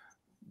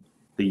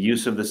the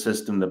use of the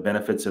system, the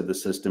benefits of the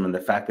system, and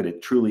the fact that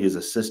it truly is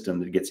a system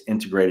that gets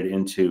integrated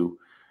into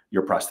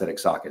your prosthetic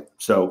socket.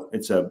 So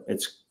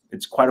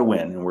it's quite a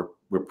win, and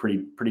we're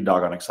pretty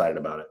doggone excited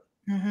about it.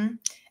 Mm-hmm.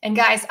 And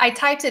guys, I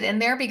typed it in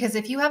there because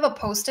if you have a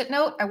Post-it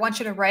note, I want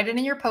you to write it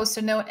in your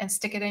Post-it note and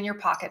stick it in your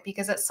pocket,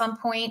 because at some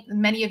point,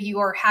 many of you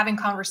are having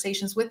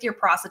conversations with your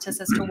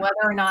prosthetist as to whether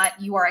or not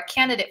you are a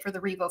candidate for the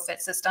Revofit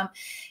system.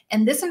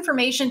 And this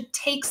information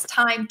takes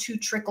time to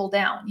trickle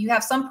down. You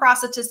have some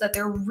prosthetists that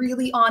they're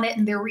really on it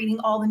and they're reading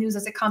all the news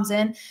as it comes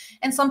in.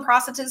 And some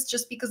prosthetists,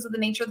 just because of the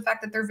nature of the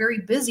fact that they're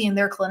very busy in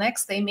their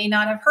clinics, they may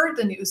not have heard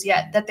the news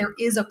yet that there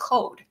is a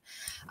code.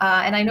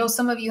 And I know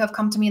some of you have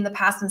come to me in the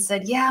past and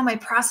said, yeah, my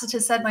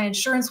prosthetist said my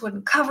insurance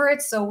wouldn't cover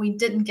it, so we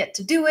didn't get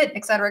to do it,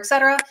 et cetera, et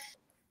cetera.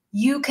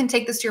 You can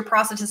take this to your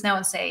prosthetist now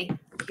and say,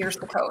 here's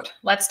the code.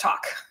 Let's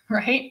talk,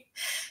 right?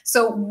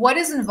 So what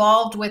is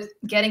involved with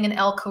getting an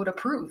L code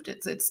approved?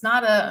 It's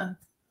not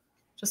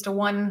just a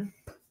one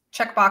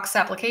checkbox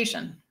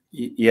application.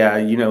 Yeah,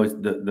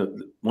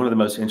 one of the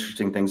most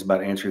interesting things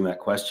about answering that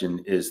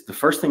question is the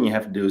first thing you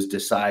have to do is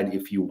decide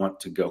if you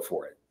want to go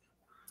for it.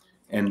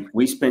 And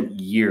we spent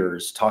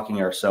years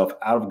talking ourselves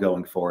out of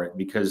going for it,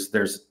 because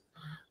there's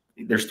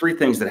three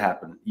things that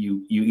happen.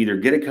 You either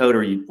get a code,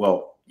 or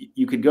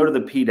you could go to the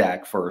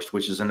PDAC first,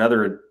 which is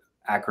another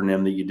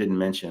acronym that you didn't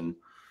mention.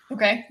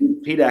 Okay.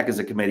 PDAC is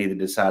a committee that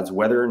decides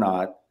whether or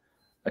not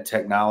a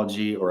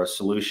technology or a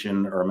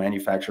solution or a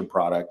manufactured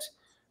product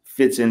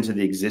fits into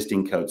the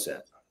existing code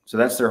set. So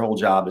that's their whole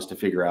job, is to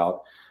figure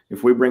out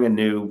if we bring a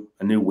new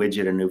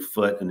widget, a new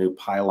foot, a new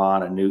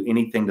pylon,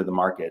 anything to the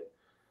market.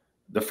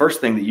 The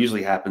first thing that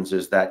usually happens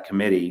is that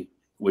committee,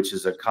 which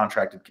is a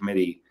contracted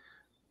committee,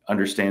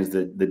 understands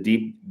the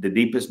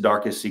deepest,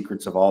 darkest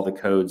secrets of all the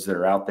codes that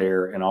are out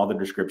there and all the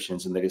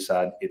descriptions, and they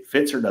decide it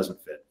fits or doesn't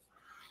fit.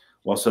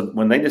 Well, so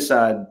when they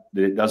decide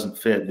that it doesn't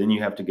fit, then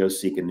you have to go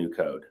seek a new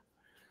code.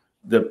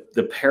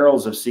 The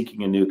perils of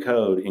seeking a new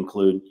code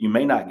include you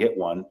may not get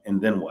one, and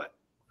then what?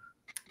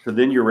 So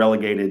then you're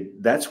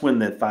relegated. That's when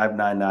the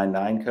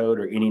 5999 code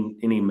or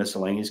any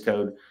miscellaneous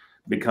code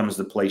becomes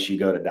the place you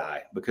go to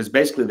die, because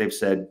basically they've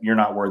said you're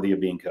not worthy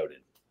of being coded.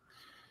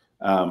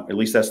 At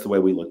least that's the way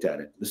we looked at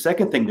it. The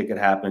second thing that could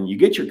happen, you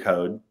get your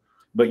code,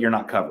 but you're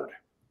not covered.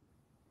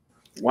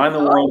 Why in the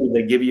world would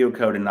they give you a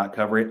code and not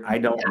cover it? I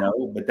don't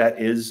know, but that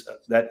is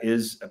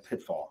a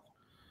pitfall.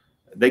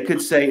 They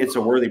could say it's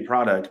a worthy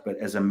product, but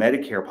as a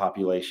Medicare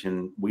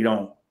population, we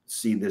don't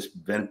see this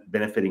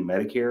benefiting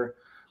Medicare.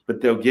 But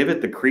they'll give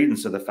it the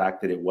credence of the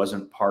fact that it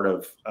wasn't part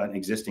of an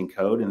existing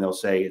code, and they'll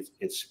say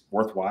it's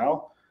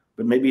worthwhile.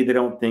 But maybe they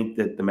don't think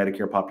that the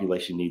Medicare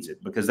population needs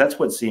it, because that's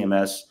what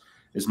CMS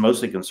is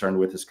mostly concerned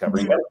with, is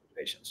covering Medicare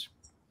patients.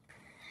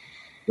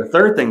 The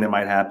third thing that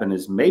might happen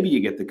is maybe you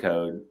get the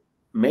code,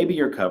 maybe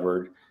you're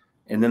covered,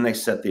 and then they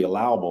set the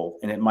allowable,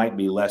 and it might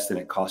be less than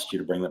it costs you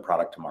to bring the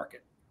product to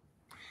market.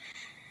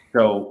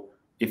 So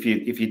if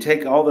you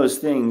take all those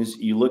things,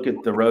 you look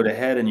at the road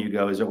ahead and you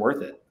go, is it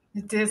worth it?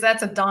 It is.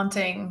 That's a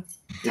daunting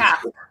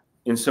task.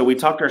 And so we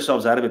talked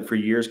ourselves out of it for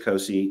years,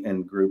 Kosi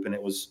and group, and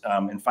it was,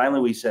 and finally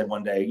we said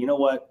one day, you know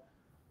what,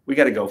 we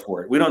got to go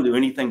for it. We don't do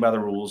anything by the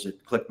rules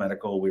at Click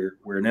Medical. We're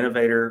an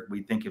innovator.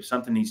 We think if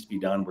something needs to be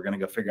done, we're going to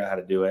go figure out how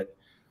to do it.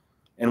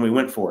 And we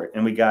went for it.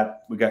 And we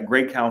got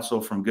great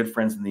counsel from good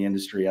friends in the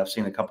industry. I've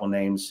seen a couple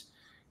names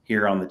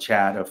here on the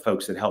chat of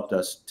folks that helped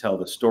us tell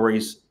the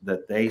stories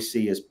that they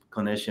see as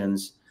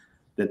clinicians,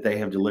 that they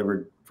have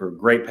delivered for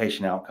great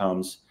patient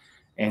outcomes.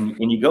 And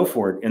you go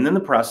for it. And then the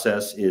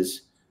process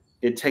is,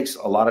 it takes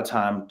a lot of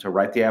time to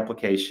write the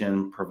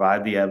application,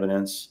 provide the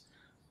evidence,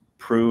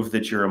 prove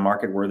that you're a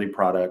market-worthy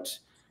product.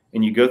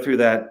 And you go through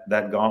that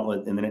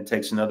gauntlet, and then it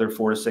takes another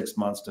 4 to 6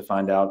 months to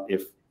find out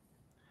if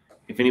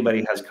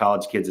anybody has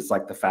college kids, it's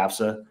like the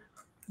FAFSA.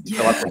 You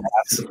fill out the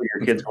FAFSA for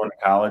your kids going to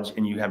college,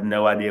 and you have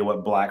no idea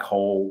what black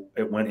hole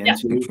it went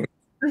into.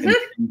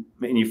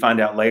 And you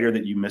find out later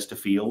that you missed a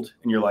field,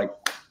 and you're like,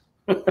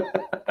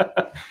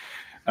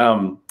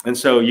 and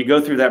so you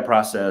go through that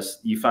process,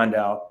 you find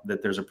out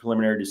that there's a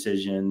preliminary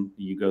decision,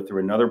 you go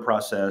through another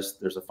process,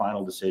 there's a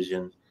final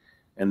decision,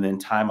 and then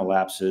time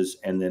elapses,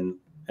 and then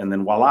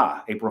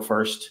voila, April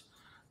 1st,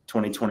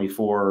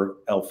 2024,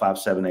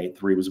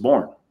 L5783 was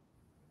born.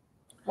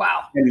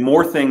 Wow. And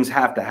more things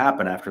have to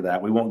happen after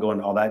that. We won't go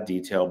into all that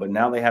detail, but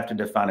now they have to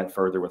define it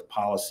further with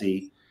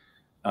policy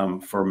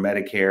for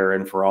Medicare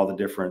and for all the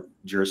different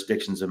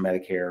jurisdictions of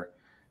Medicare.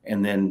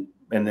 And then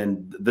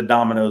the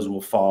dominoes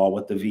will fall,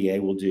 what the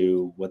VA will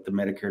do, what the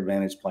Medicare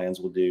Advantage plans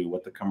will do,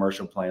 what the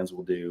commercial plans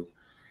will do.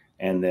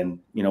 And then,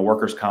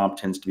 workers' comp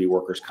tends to be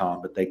workers'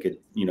 comp, but they could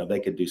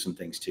do some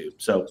things too.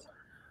 So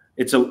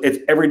it's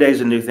every day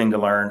is a new thing to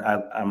learn.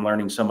 I'm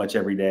learning so much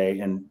every day.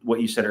 And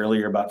what you said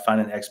earlier about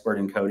finding an expert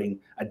in coding,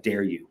 I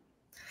dare you.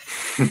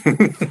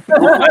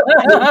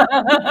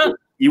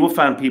 You will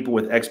find people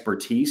with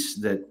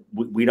expertise that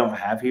we don't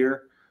have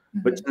here,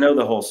 but to know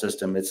the whole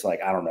system, it's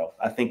like, I don't know.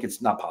 I think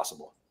it's not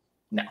possible.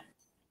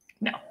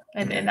 No.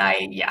 And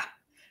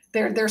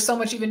there's so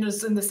much even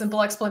just in the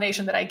simple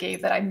explanation that I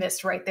gave that I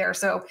missed right there.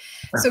 So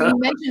you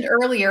mentioned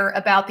earlier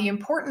about the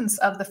importance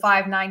of the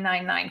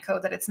 5999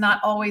 code, that it's not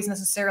always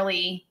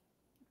necessarily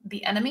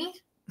the enemy.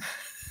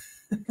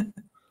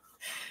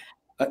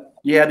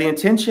 Yeah,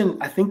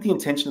 I think the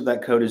intention of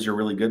that code is a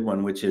really good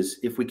one, which is,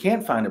 if we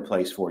can't find a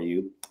place for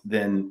you,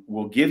 then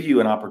we'll give you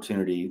an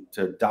opportunity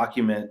to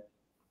document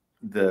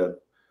the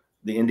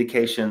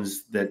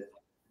indications that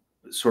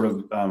sort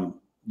of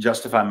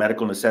justify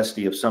medical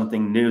necessity of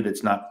something new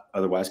that's not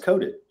otherwise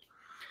coded.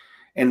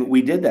 And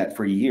we did that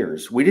for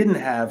years. We didn't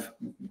have,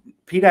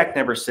 PDAC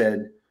never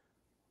said,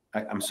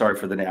 I'm sorry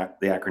for the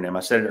acronym. I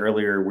said it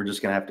earlier, we're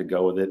just going to have to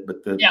go with it. But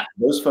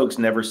those folks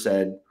never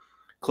said,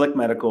 Click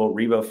Medical,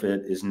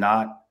 Revofit is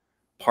not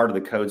part of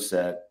the code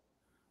set.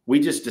 We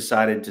just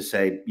decided to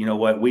say, you know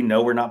what, we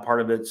know we're not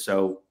part of it.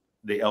 So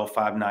the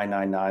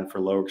L5999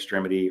 for lower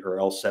extremity or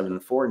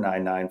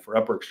L7499 for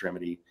upper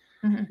extremity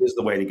is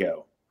the way to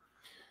go.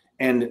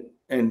 And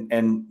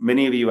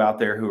many of you out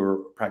there who are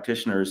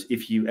practitioners,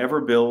 if you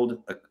ever build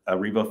a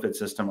Revofit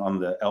system on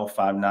the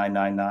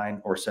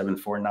L5999 or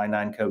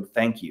 7499 code,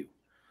 thank you.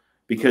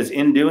 Because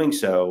in doing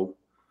so,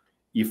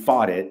 you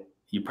fought it.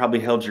 You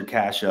probably held your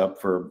cash up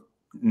for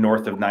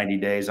north of 90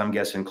 days. I'm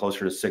guessing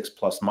closer to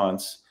 6+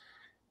 months.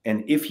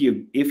 And if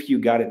you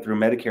got it through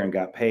Medicare and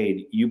got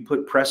paid, you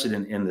put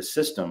precedent in the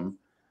system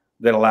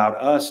that allowed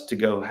us to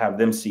go have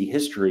them see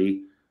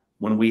history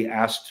when we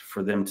asked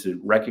for them to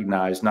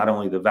recognize not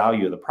only the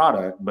value of the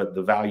product, but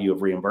the value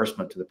of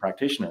reimbursement to the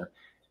practitioner.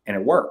 And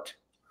it worked.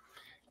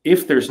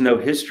 If there's no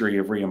history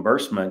of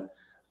reimbursement,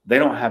 they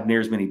don't have near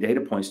as many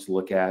data points to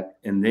look at.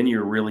 And then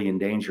you're really in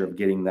danger of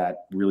getting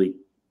that really,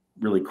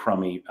 really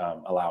crummy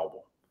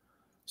allowable.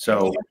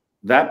 So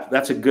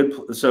that's a good,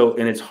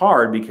 and it's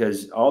hard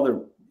because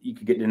you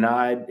could get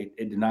denied.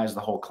 It denies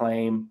the whole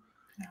claim.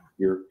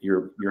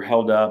 You're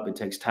held up. It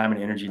takes time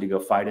and energy to go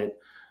fight it.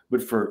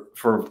 But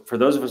for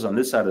those of us on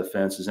this side of the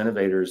fence as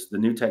innovators, the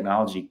new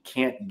technology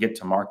can't get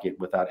to market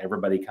without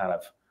everybody kind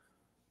of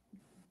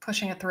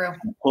pushing it through,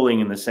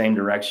 pulling in the same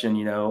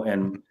direction,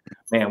 and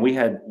man, we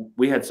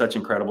had such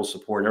incredible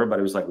support.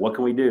 Everybody was like, what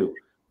can we do?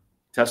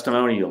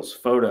 Testimonials,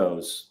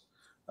 photos.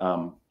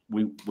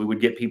 We would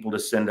get people to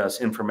send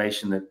us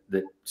information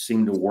that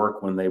seemed to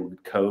work when they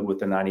would code with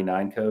the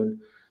 99 code.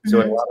 So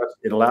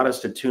it allowed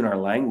us to tune our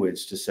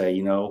language to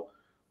say,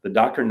 the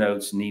doctor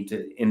notes need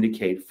to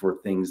indicate for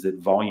things that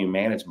volume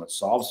management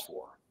solves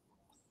for.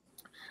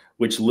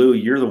 Which, Lou,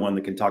 you're the one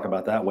that can talk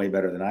about that way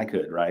better than I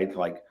could, right?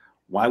 Like,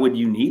 why would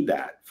you need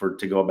that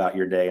to go about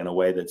your day in a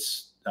way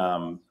that's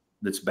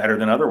better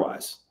than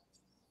otherwise?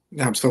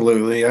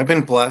 Absolutely. I've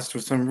been blessed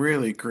with some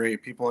really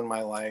great people in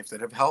my life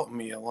that have helped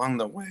me along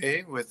the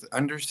way with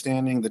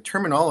understanding the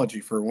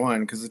terminology, for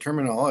one, because the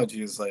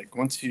terminology is like,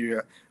 once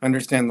you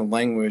understand the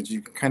language,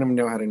 you kind of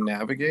know how to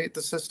navigate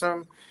the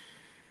system.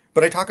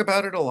 But I talk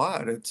about it a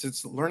lot.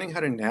 It's learning how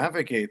to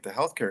navigate the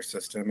healthcare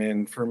system.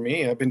 And for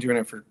me, I've been doing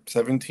it for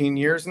 17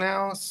 years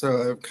now, so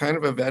I'm kind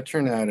of a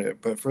veteran at it.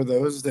 But for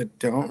those that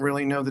don't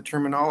really know the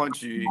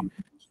terminology,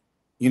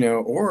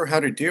 or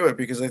how to do it,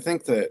 because I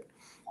think that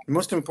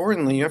most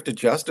importantly, you have to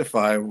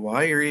justify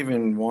why you're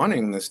even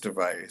wanting this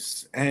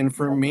device. And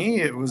for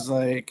me, it was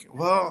like,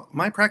 well,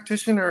 my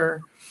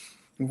practitioner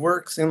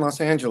works in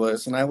Los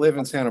Angeles and I live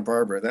in Santa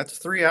Barbara. That's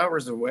 3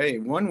 hours away,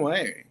 one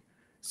way.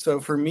 So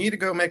for me to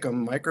go make a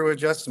micro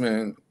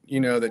adjustment,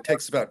 that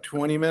takes about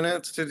 20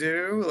 minutes to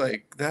do,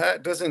 like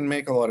that doesn't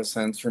make a lot of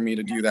sense for me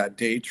to do that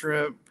day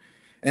trip.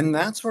 And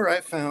that's where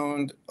I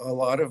found a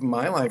lot of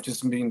my life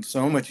just being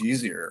so much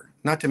easier,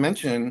 not to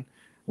mention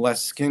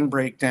less skin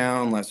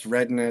breakdown, less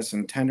redness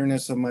and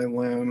tenderness of my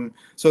limb.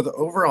 So the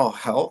overall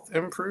health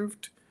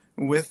improved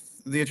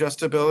with the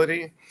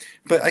adjustability.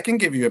 But I can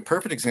give you a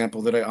perfect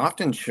example that I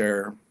often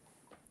share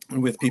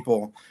with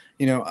people.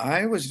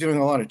 I was doing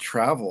a lot of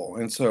travel.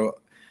 And so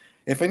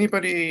if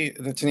anybody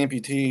that's an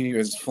amputee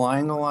is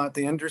flying a lot,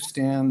 they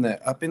understand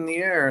that up in the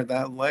air,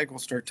 that leg will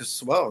start to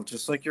swell,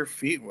 just like your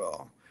feet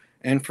will.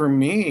 And for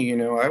me,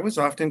 I was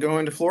often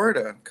going to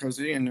Florida because,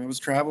 I was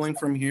traveling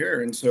from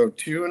here. And so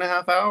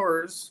 2.5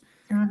 hours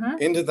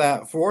into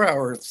that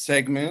 4-hour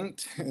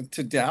segment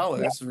to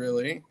Dallas,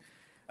 really,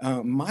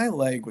 my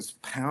leg was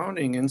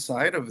pounding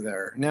inside of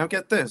there. Now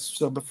get this.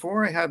 So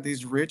before I had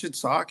these rigid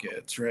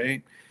sockets,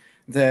 right,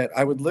 that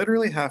I would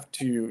literally have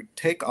to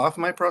take off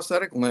my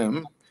prosthetic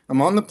limb.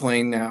 I'm on the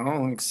plane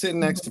now, like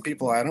sitting next to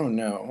people I don't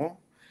know.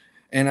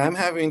 And I'm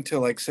having to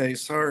like say,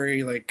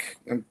 sorry, like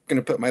I'm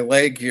going to put my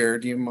leg here.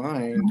 Do you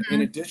mind?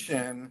 In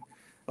addition,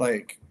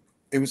 like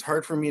it was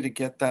hard for me to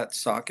get that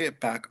socket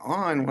back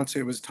on once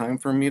it was time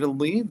for me to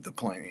leave the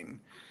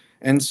plane.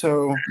 And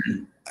so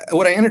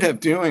what I ended up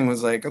doing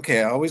was like,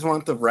 okay, I always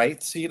want the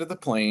right seat of the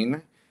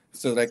plane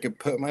so that I could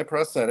put my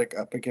prosthetic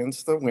up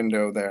against the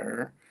window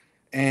there.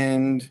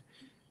 And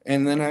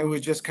then I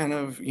would just kind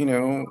of,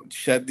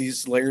 shed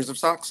these layers of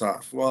socks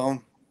off.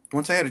 Well,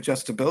 once I had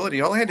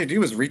adjustability, all I had to do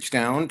was reach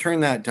down, turn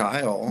that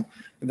dial.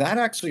 That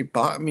actually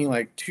bought me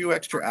like 2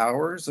 extra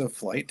hours of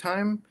flight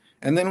time.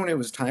 And then when it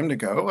was time to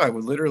go, I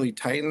would literally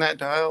tighten that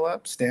dial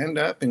up, stand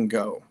up, and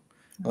go.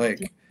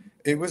 Like,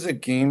 it was a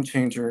game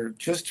changer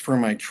just for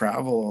my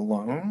travel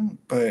alone.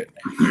 But,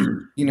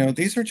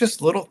 these are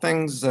just little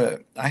things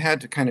that I had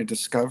to kind of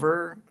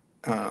discover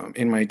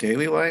in my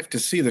daily life to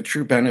see the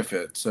true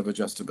benefits of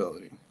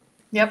adjustability.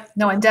 Yep.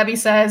 No, and Debbie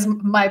says,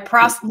 my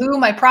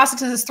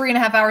prosthetist is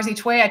 3.5 hours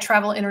each way. I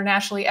travel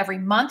internationally every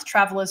month.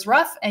 Travel is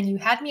rough, and you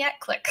had me at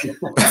click.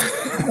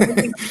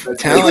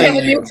 Telling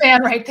a new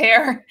fan right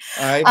there.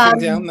 I've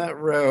been down that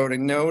road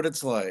and know what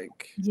it's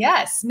like.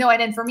 Yes. No,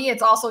 and for me,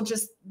 it's also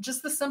just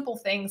the simple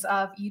things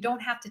of you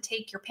don't have to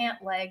take your pant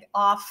leg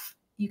off.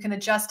 You can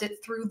adjust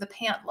it through the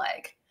pant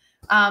leg,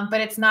 but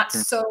it's not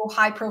so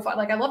high profile.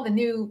 Like I love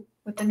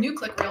with the new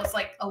click reel, it's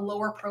like a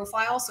lower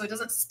profile, so it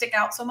doesn't stick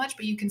out so much,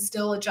 but you can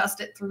still adjust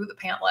it through the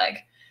pant leg.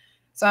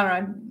 So I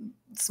don't know,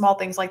 small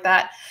things like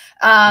that.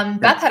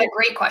 Beth had a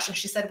great question.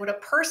 She said, would a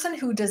person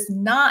who does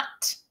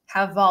not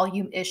have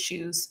volume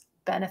issues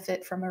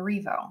benefit from a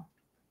Revo?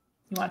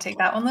 You want to take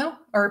that one, Lou?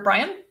 Or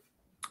Brian?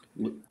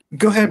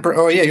 Go ahead.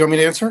 Oh, yeah. You want me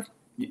to answer?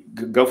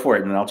 Go for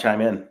it, and I'll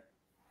chime in.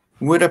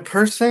 Would a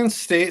person,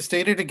 state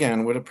it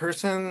again, would a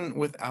person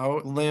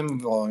without limb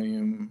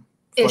volume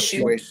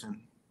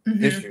fluctuation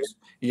issues?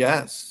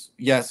 Yes.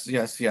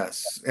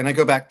 And I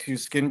go back to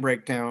skin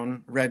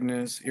breakdown,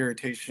 redness,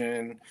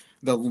 irritation,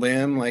 the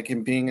limb, like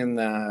in being in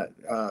that.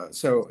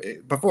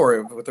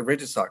 Before with the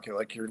rigid socket,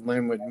 like your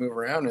limb would move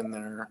around in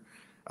there.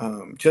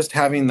 Just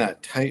having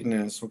that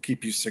tightness will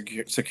keep you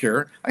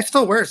secure. I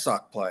still wear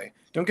sock ply.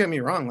 Don't get me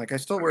wrong. Like I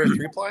still wear a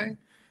 3-ply,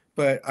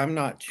 but I'm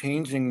not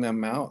changing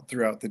them out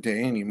throughout the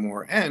day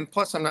anymore. And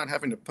plus I'm not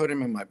having to put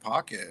them in my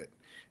pocket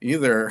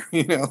either.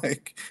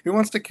 Like who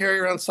wants to carry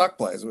around sock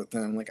plies with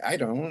them? Like I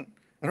don't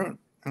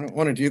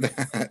want to do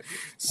that.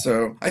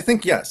 So I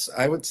think yes,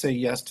 I would say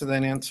yes to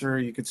that answer.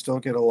 You could still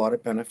get a lot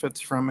of benefits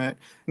from it.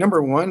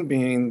 Number one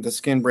being the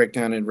skin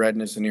breakdown and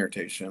redness and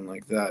irritation.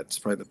 Like that's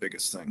probably the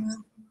biggest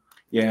thing.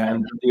 Yeah,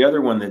 and the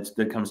other one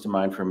that comes to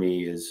mind for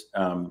me is,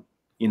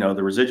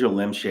 the residual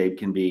limb shape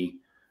can be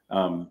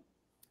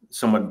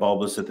somewhat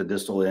bulbous at the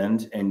distal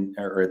end,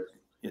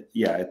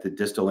 at the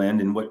distal end.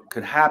 And what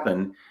could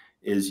happen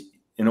is,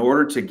 in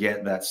order to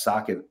get that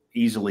socket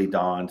easily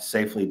donned,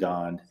 safely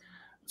donned,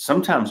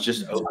 sometimes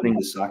just opening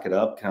the socket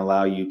up can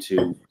allow you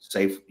to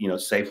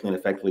safely and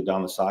effectively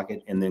don the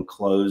socket, and then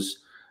close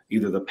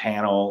either the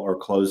panel or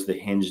close the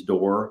hinge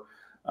door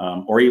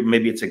or even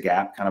maybe it's a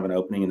gap, kind of an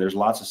opening. And there's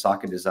lots of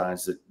socket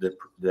designs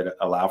that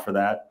allow for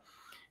that.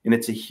 And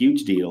it's a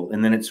huge deal.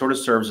 And then it sort of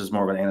serves as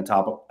more of an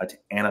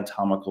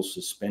anatomical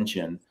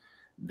suspension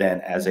than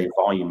as a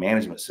volume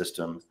management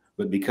system.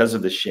 But because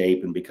of the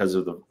shape and because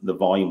of the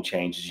volume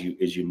change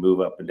as you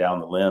move up and down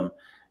the limb,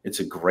 it's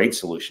a great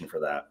solution for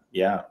that.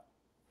 Yeah.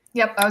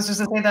 Yep. I was just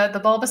going to say the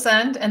bulbous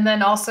end. And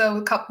then also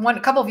a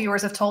couple of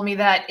viewers have told me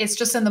that it's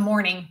just in the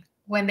morning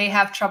when they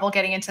have trouble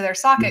getting into their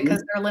socket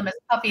because their limb is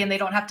puffy and they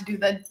don't have to do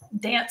the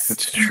dance.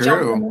 That's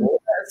true. Into the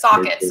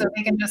socket. So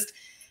they can just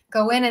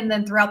go in and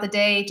then throughout the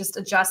day, just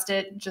adjust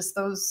it, just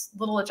those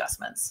little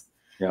adjustments.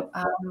 Yeah.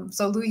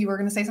 So Lou, you were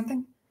going to say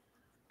something?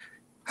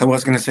 I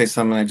was going to say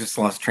something. I just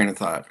lost train of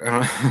thought.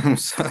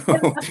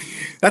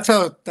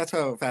 So that's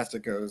how fast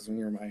it goes when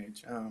you're my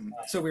age.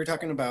 So we were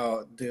talking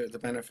about the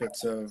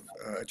benefits of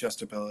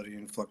adjustability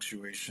and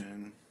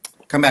fluctuation.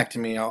 Come back to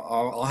me.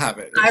 I'll have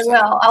it. I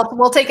will.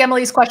 We'll take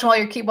Emily's question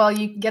while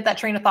you get that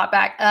train of thought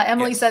back.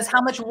 Emily says,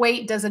 how much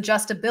weight does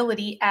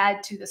adjustability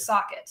add to the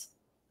socket?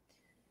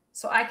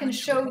 So I can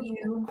show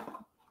you.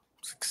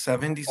 It's like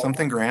 70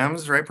 something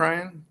grams, right,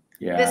 Brian?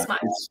 Yeah. This much.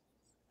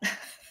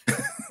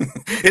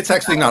 It's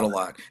actually not a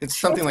lot. It's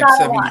something like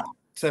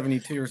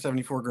 72 or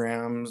 74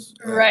 grams.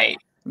 Right.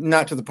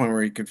 Not to the point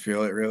where you could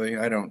feel it, really.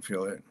 I don't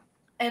feel it.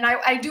 And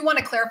I do want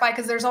to clarify,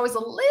 because there's always a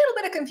little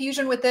bit of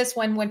confusion with this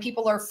when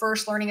people are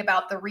first learning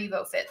about the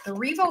Revofit. The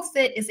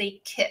Revofit is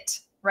a kit,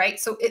 right?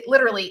 So it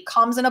literally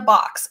comes in a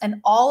box, and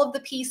all of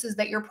the pieces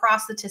that your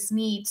prosthetist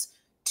needs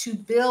to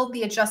build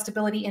the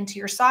adjustability into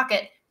your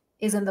socket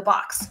is in the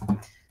box.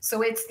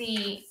 So it's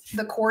the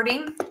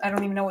cording. I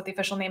don't even know what the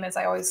official name is.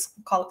 I always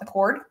call it the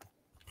cord.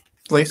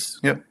 Place,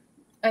 yep.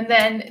 And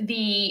then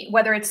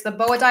whether it's the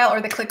boa dial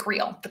or the click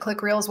reel. The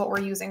click reel is what we're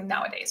using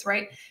nowadays,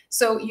 right?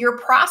 So your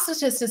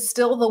prosthetist is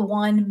still the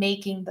one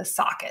making the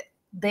socket.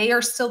 They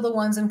are still the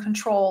ones in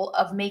control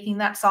of making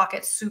that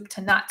socket soup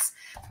to nuts.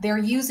 They're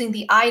using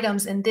the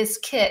items in this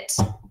kit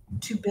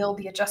to build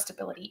the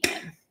adjustability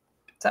in.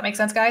 Does that make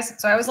sense, guys?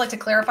 So I always like to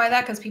clarify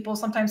that because people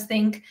sometimes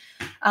think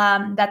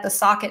that the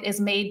socket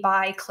is made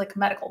by Click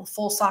Medical, the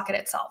full socket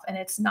itself, and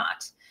it's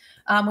not.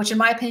 Which in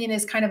my opinion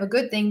is kind of a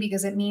good thing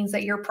because it means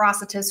that your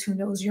prosthetist who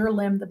knows your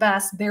limb the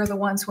best, they're the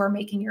ones who are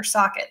making your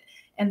socket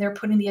and they're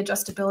putting the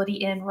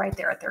adjustability in right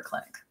there at their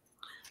clinic.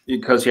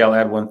 Because I'll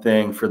add one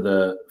thing for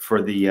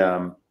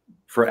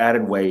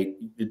added weight,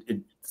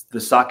 the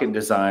socket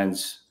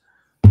designs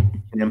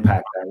can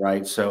impact that,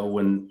 right? So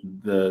when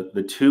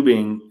the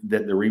tubing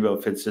that the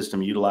Revofit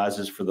system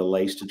utilizes for the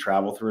lace to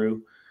travel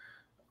through,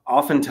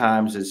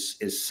 oftentimes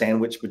is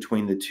sandwiched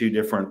between the two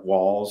different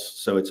walls.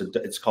 So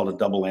it's called a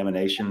double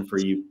lamination for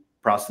you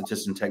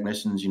prosthetists and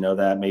technicians. You know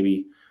that.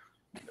 Maybe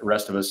the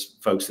rest of us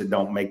folks that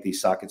don't make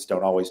these sockets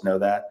don't always know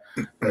that.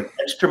 But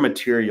extra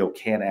material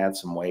can add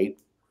some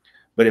weight.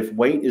 But if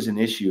weight is an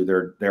issue,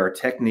 there are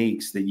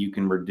techniques that you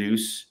can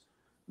reduce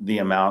the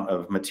amount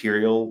of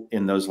material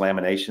in those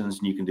laminations,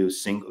 and you can do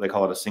they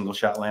call it a single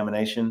shot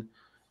lamination.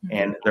 Mm-hmm.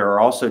 And there are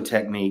also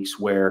techniques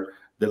where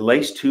the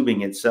lace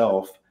tubing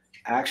itself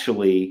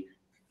actually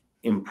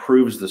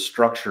improves the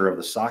structure of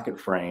the socket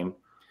frame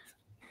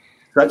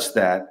such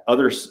that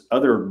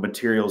other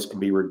materials can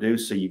be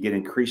reduced, so you get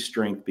increased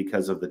strength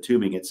because of the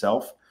tubing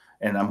itself.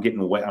 And I'm getting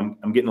a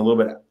little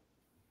bit.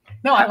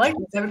 No, I like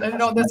this. I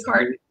know this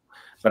part.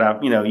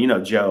 But you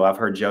know, Joe, I've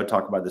heard Joe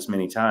talk about this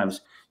many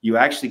times. You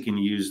actually can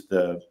use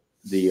the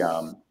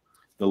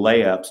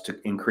layups to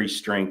increase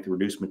strength,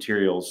 reduce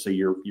materials. So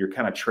you're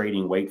kind of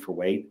trading weight for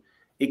weight.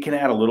 It can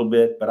add a little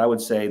bit, but I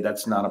would say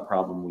that's not a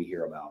problem we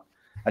hear about.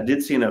 I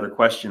did see another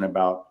question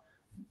about,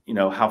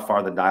 how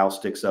far the dial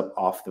sticks up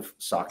off the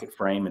socket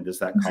frame, and does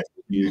that cause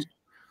confused?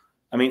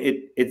 I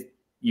mean,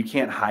 you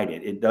can't hide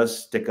it. It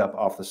does stick up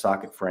off the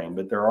socket frame,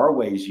 but there are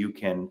ways you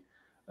can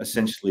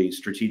essentially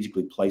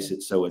strategically place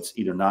it so it's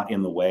either not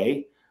in the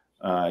way.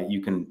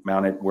 You can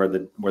mount it where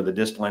the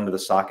distal end of the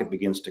socket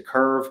begins to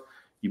curve.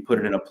 You put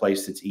it in a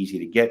place that's easy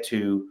to get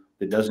to,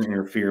 that doesn't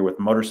interfere with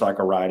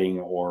motorcycle riding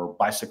or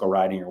bicycle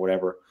riding or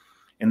whatever.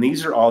 And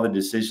these are all the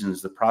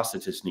decisions the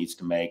prosthetist needs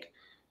to make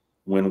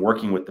when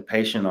working with the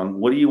patient on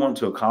what do you want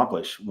to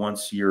accomplish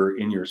once you're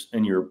in your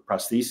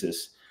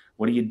prosthesis.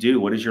 What do you do?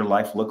 What does your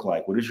life look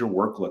like? What does your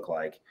work look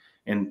like?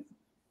 And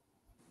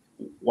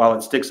while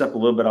it sticks up a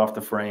little bit off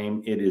the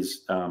frame, it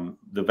is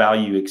the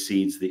value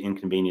exceeds the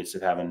inconvenience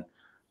of having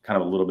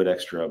kind of a little bit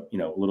extra,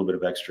 a little bit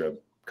of extra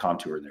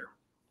contour there.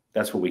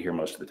 That's what we hear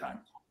most of the time.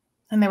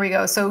 And there we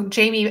go. So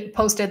Jamie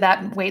posted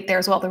that weight there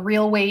as well. The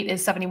real weight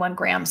is 71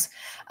 grams.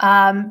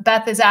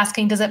 Beth is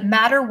asking, does it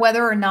matter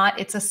whether or not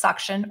it's a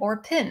suction or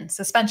pin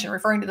suspension,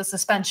 referring to the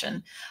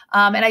suspension?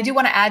 And I do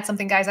want to add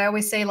something, guys. I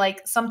always say,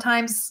 like,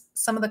 sometimes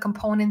some of the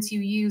components you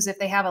use, if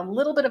they have a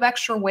little bit of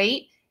extra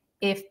weight,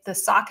 if the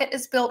socket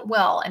is built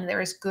well and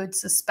there is good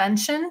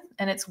suspension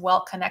and it's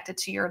well connected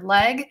to your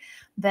leg,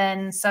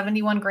 then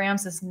 71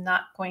 grams is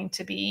not going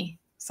to be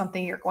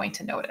something you're going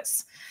to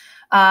notice.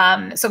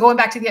 So going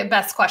back to the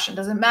Beth's question,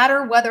 does it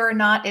matter whether or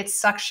not it's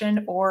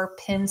suction or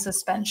pin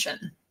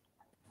suspension?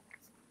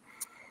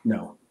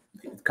 No,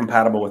 it's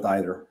compatible with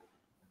either.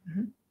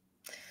 Mm-hmm.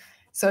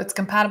 So it's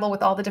compatible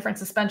with all the different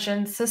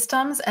suspension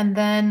systems. And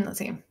then let's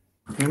see.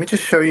 Let me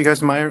just show you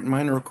guys mine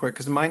real quick,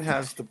 because mine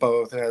has the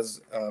both. It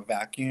has a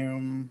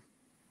vacuum.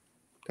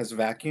 Has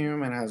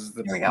vacuum and has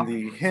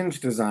the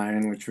hinge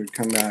design, which would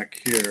come back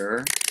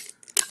here.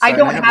 So I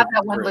don't have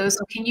that one, Lou.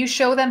 So can you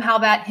show them how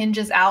that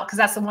hinges out? Because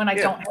that's the one I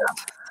don't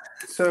have.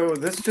 So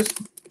this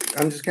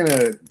I'm just going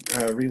to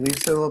release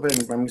it a little bit,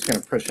 and I'm just going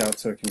to push out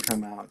so it can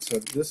come out. So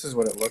this is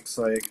what it looks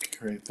like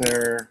right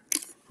there.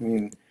 I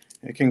mean,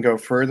 it can go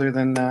further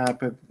than that,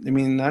 but I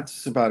mean,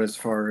 that's about as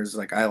far as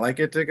like I like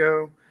it to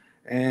go.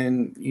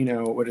 And you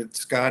know, what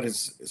it's got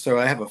is, so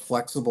I have a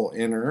flexible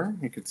inner,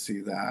 you could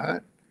see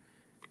that.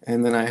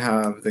 And then I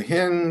have the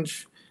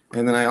hinge,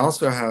 and then I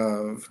also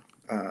have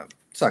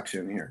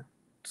suction here.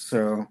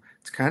 So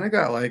it's kind of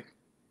got like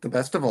the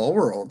best of all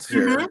worlds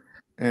here. Mm-hmm.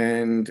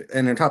 And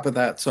on top of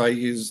that, so I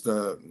use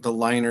the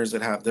liners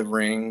that have the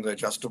ring, the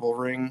adjustable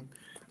ring.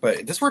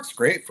 But this works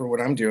great for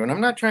what I'm doing. I'm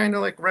not trying to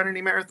like run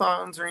any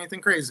marathons or anything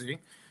crazy.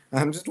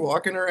 I'm just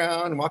walking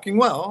around, walking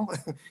well,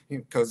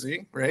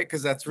 cozy, right?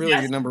 Because that's really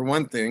your number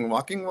one thing,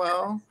 walking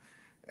well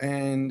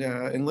and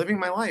living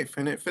my life,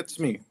 and it fits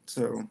me.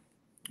 So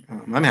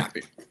I'm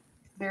happy.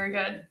 Very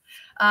good.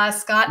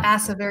 Scott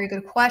asks a very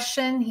good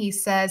question. He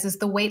says, is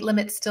the weight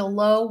limit still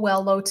low?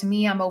 Well, low to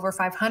me. I'm over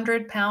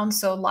 500 pounds,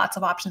 so lots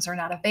of options are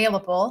not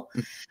available.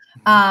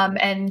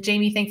 And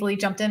Jamie thankfully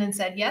jumped in and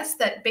said, yes,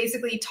 that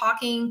basically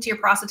talking to your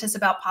prosthetist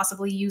about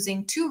possibly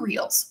using 2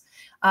 reels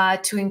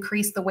to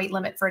increase the weight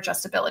limit for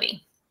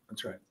adjustability.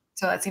 That's right.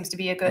 So that seems to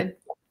be a good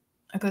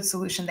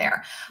solution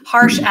there.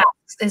 Harsh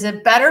asks, is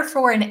it better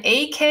for an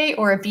AK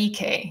or a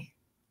BK?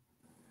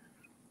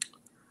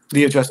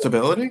 The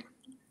adjustability?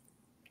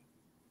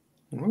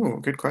 Oh,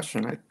 good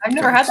question. I've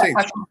never had that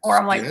question before.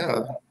 I'm like,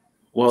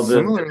 well,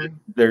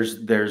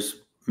 there's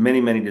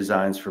many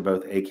designs for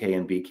both AK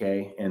and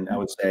BK, and I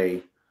would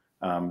say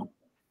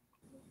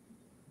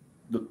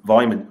the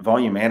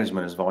volume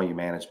management is volume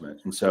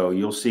management, and so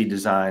you'll see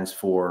designs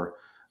for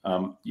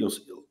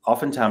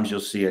oftentimes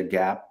you'll see a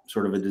gap,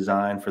 sort of a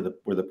design for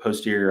where the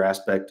posterior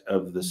aspect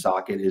of the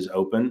socket is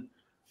open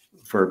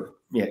for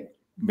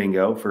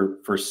bingo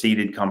for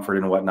seated comfort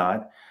and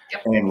whatnot.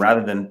 Yep. And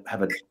rather than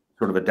have a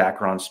sort of a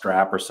Dacron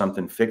strap or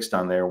something fixed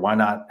on there, why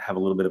not have a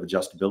little bit of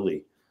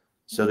adjustability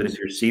so that if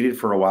you're seated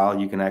for a while,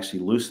 you can actually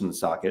loosen the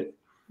socket.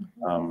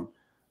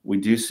 We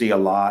do see a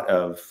lot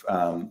of,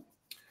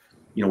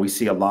 we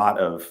see a lot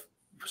of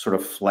sort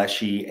of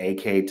fleshy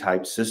AK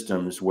type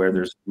systems where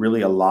there's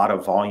really a lot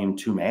of volume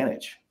to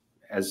manage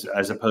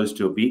as opposed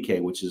to a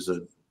BK, which is a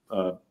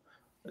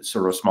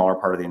sort of a smaller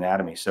part of the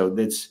anatomy. So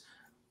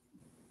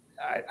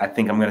I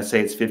think I'm going to say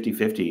it's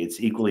 50-50. It's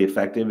equally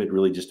effective. It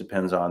really just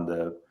depends on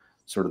the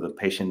sort of the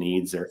patient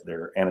needs,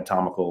 their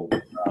anatomical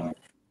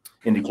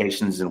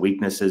indications and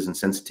weaknesses and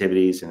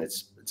sensitivities, and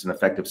it's an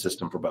effective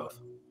system for both.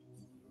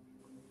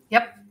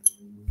 Yep,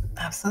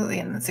 absolutely.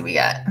 And let's see, we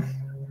got.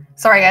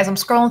 Sorry, guys, I'm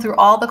scrolling through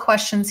all the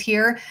questions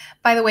here.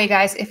 By the way,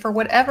 guys, if for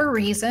whatever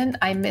reason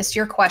I missed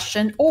your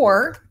question,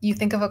 or you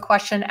think of a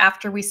question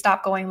after we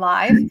stop going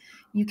live,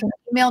 you can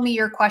email me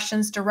your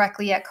questions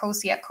directly at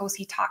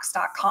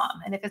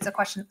cosi@cositalks.com. And if it's a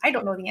question I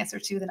don't know the answer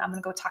to, then I'm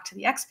going to go talk to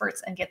the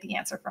experts and get the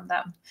answer from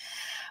them.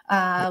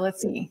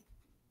 Let's see.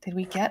 Did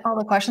we get all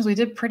the questions? We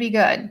did pretty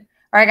good.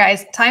 All right,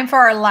 guys, time for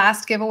our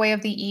last giveaway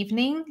of the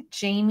evening.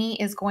 Jamie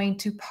is going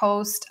to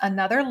post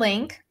another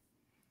link.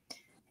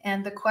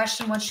 And the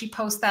question, once she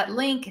posts that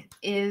link,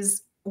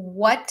 is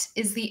what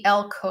is the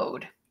L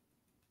code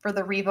for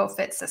the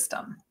Revofit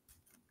system?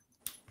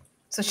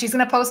 So she's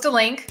going to post a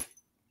link.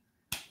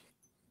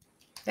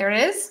 There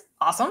it is.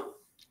 Awesome.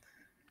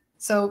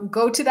 So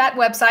go to that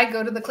website,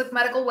 go to the Click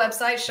Medical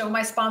website, show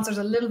my sponsors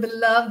a little bit of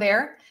love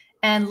there,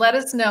 and let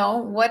us know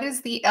what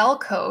is the L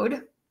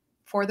code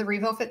for the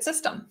Revofit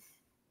system.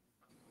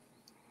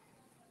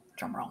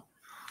 Drum roll.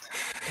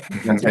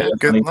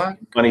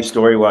 Funny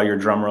story while you're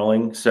drum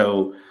rolling.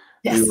 So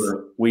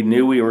we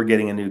knew we were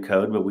getting a new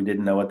code, but we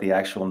didn't know what the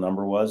actual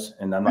number was.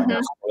 And I'm not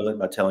going to spoil it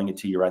by telling it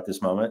to you right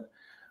this moment.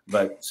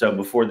 But so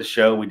before the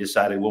show, we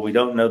decided, well, we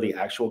don't know the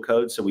actual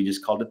code, so we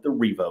just called it the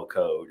Revo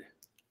code.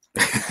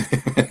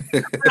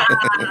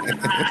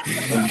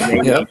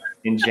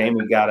 And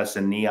Jamie got us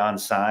a neon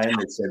sign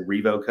that said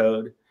Revo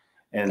code.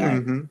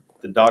 And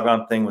the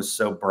doggone thing was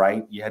so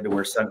bright, you had to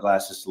wear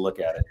sunglasses to look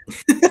at it.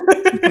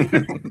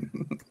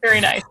 Very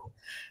nice.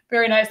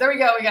 Very nice. There we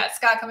go. We got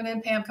Scott coming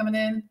in, Pam coming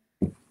in.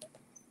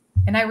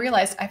 And I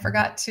realized I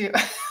forgot to,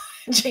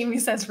 Jamie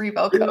says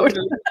Revo code.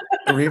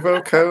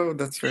 Revo code,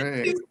 that's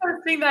right. He's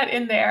putting that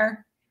in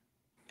there.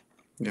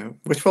 Yeah,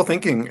 wishful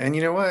thinking. And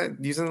you know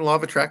what? Using the law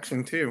of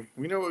attraction too.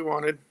 We know what we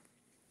wanted.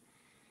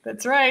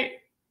 That's right.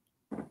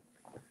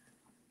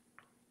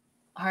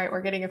 All right,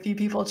 we're getting a few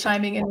people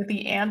chiming in with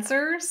the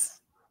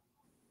answers.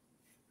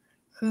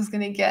 Who's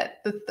gonna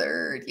get the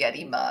third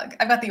Yeti mug?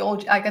 I got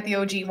the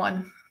OG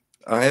one.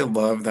 I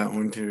love that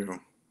one too.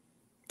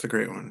 It's a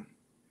great one.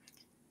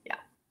 Yeah.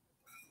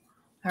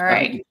 All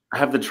right. I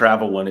have the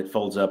travel one. It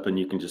folds up and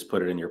you can just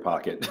put it in your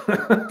pocket.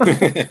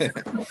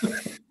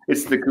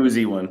 It's the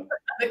koozie one.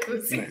 the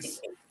koozie.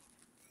 Nice.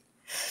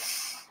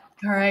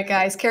 All right,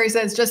 guys. Carrie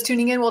says, just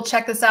tuning in. We'll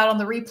check this out on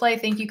the replay.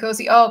 Thank you,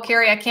 Cozy. Oh,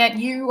 Carrie, I can't.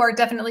 You are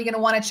definitely going to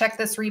want to check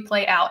this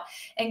replay out.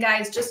 And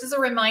guys, just as a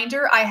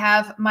reminder, I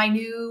have my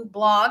new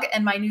blog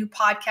and my new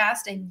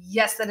podcast. And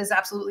yes, that is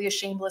absolutely a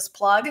shameless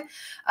plug.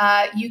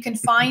 You can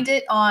find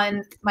it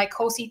on my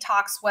Cozy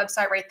Talks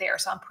website right there.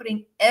 So I'm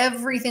putting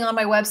everything on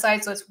my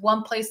website. So it's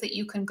one place that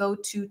you can go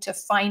to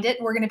find it.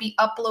 We're going to be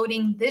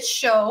uploading this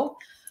show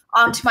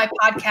onto my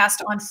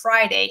podcast on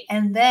Friday.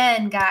 And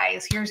then,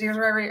 guys, here's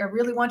where I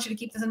really want you to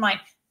keep this in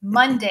mind.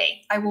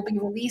 Monday, I will be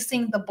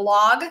releasing the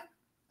blog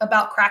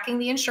about cracking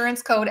the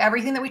insurance code,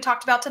 everything that we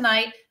talked about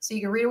tonight, so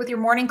you can read it with your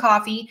morning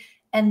coffee,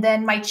 and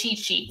then my cheat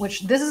sheet,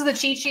 which this is the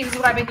cheat sheet. This is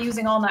what I've been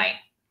using all night,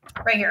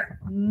 right here.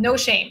 No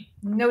shame,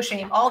 no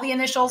shame. All the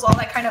initials, all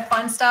that kind of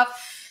fun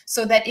stuff,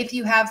 so that if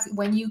you have,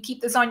 when you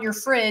keep this on your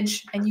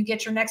fridge and you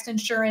get your next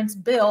insurance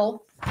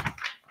bill,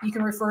 you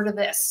can refer to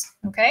this,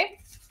 okay?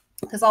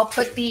 Because I'll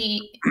put the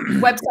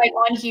website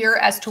on here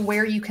as to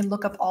where you can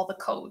look up all the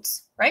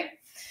codes, right?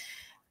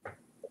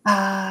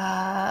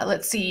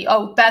 Let's see.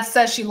 Oh, Beth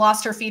says she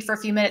lost her feed for a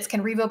few minutes.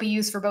 Can Revo be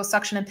used for both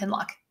suction and pin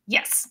lock?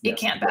 Yes, it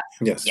can, Beth.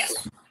 Yes.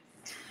 Yes.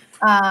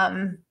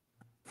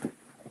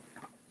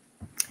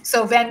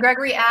 So Van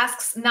Gregory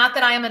asks, not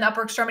that I am an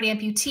upper extremity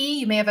amputee,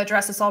 you may have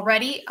addressed this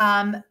already,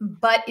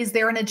 but is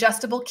there an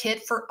adjustable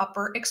kit for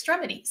upper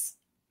extremities?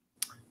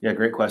 Yeah,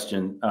 great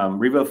question.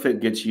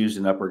 Revofit gets used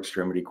in upper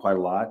extremity quite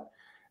a lot,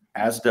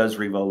 as does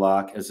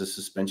RevoLock as a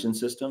suspension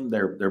system.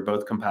 They're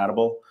both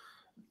compatible.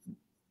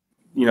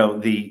 You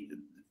know,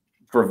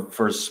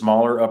 for a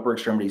smaller upper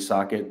extremity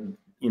socket,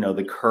 you know,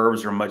 the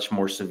curves are much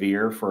more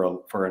severe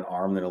for an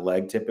arm than a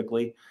leg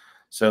typically.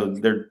 So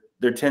there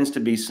tends to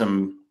be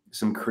some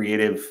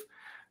creative,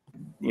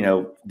 you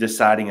know,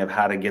 deciding of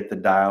how to get the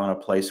dial in a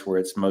place where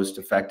it's most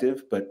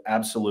effective. But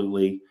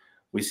absolutely,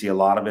 we see a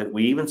lot of it.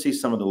 We even see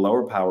some of the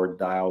lower powered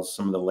dials,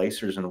 some of the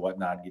lacers and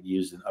whatnot get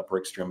used in upper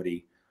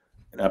extremity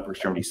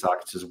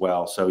sockets as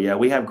well. So yeah,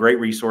 we have great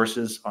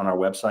resources on our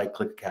website,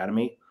 Click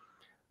Academy.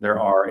 There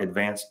are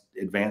advanced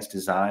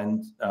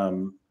design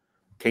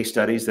case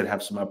studies that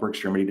have some upper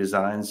extremity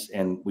designs,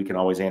 and we can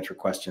always answer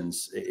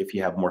questions if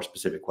you have more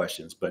specific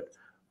questions, but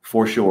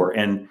for sure.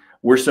 And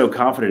we're so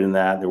confident in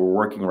that we're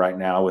working right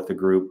now with a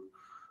group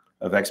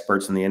of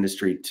experts in the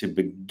industry to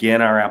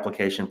begin our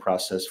application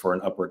process for an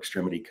upper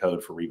extremity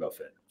code for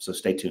Revofit. So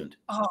stay tuned.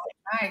 Oh,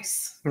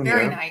 nice.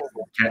 Very nice.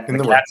 The cat's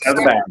out of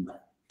the bag.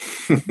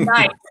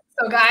 Nice.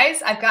 So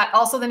guys, I've got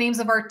also the names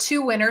of our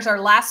two winners, our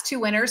last two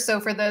winners. So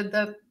for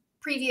the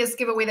previous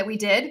giveaway that we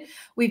did,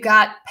 we've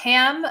got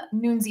Pam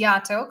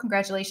Nunziato.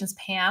 Congratulations,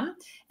 Pam.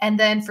 And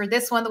then for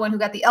this one, the one who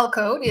got the L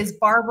code is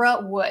Barbara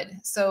Wood.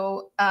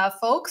 So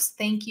folks,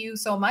 thank you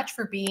so much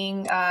for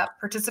being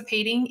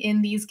participating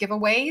in these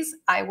giveaways.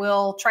 I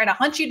will try to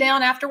hunt you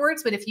down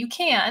afterwards, but if you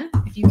can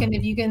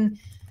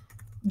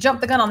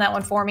jump the gun on that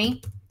one for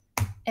me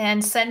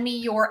and send me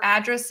your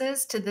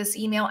addresses to this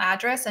email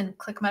address, and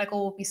Click Medical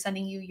will be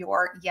sending you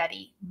your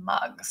Yeti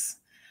mugs.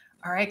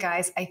 All right,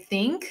 guys, I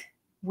think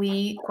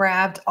we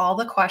grabbed all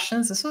the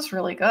questions. This was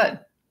really good.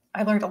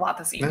 I learned a lot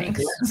this evening.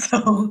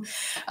 So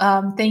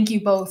thank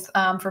you both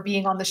for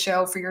being on the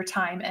show, for your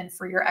time and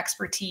for your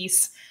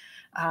expertise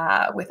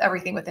with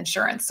everything with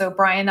insurance. So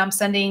Brian, I'm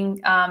sending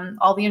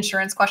all the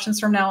insurance questions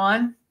from now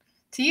on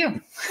to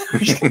you. So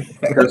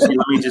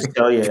let me just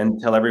tell you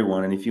and tell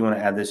everyone, and if you want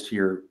to add this to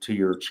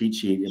your cheat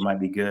sheet, it might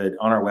be good.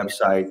 On our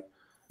website,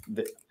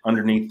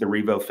 underneath the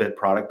Revofit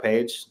product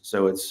page,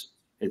 so it's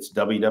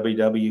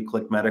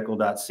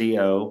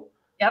www.clickmedical.co.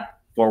 Yep.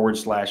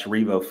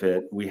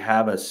 /Revofit. We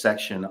have a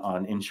section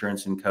on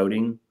insurance and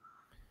coding,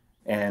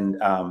 and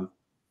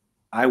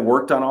I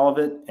worked on all of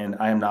it. And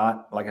I am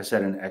not, like I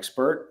said, an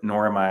expert,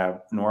 nor am I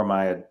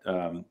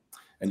an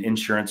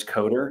insurance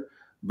coder.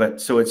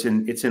 But so it's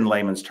in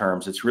layman's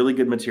terms. It's really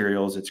good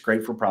materials. It's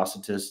great for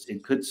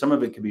prosthetists. Some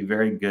of it could be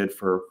very good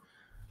for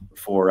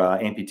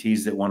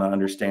amputees that want to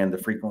understand the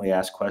frequently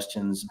asked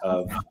questions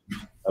of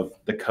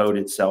the code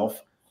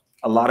itself.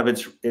 A lot of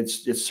it's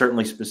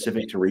certainly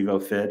specific to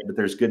Revofit, but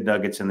there's good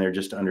nuggets in there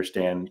just to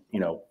understand, you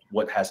know,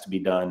 what has to be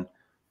done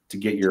to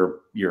get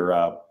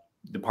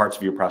the parts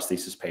of your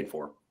prosthesis paid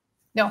for.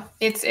 No,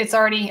 it's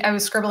already, I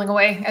was scribbling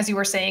away as you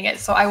were saying it.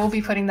 So I will be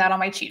putting that on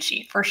my cheat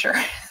sheet for sure.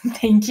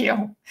 Thank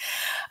you.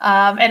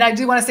 And I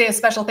do want to say a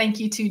special thank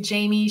you to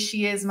Jamie.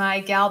 She is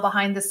my gal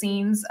behind the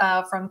scenes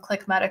from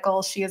Click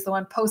Medical. She is the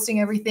one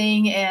posting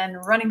everything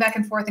and running back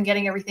and forth and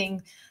getting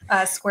everything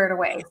squared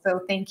away.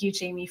 So thank you,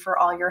 Jamie, for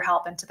all your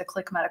help, and to the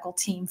Click Medical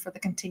team for the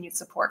continued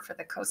support for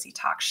the Cozy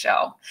Talk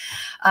show.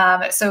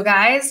 So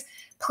guys,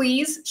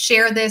 please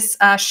share this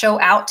show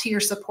out to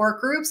your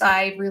support groups.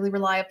 I really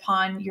rely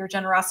upon your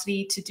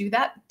generosity to do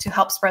that, to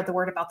help spread the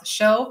word about the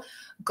show.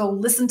 Go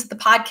listen to the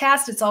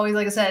podcast. It's always,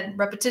 like I said,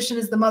 repetition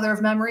is the mother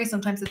of memory.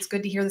 Sometimes it's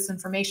good to hear this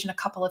information a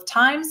couple of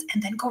times,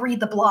 and then go read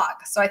the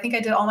blog. So I think I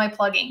did all my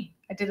plugging.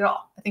 I did it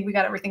all. I think we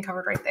got everything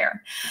covered right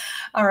there.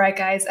 All right,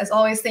 guys. As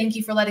always, thank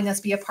you for letting us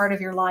be a part of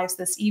your lives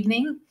this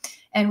evening.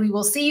 And we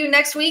will see you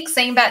next week.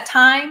 Same bat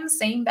time,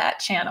 same bat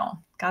channel.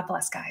 God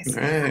bless, guys.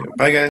 All right. Bye, guys.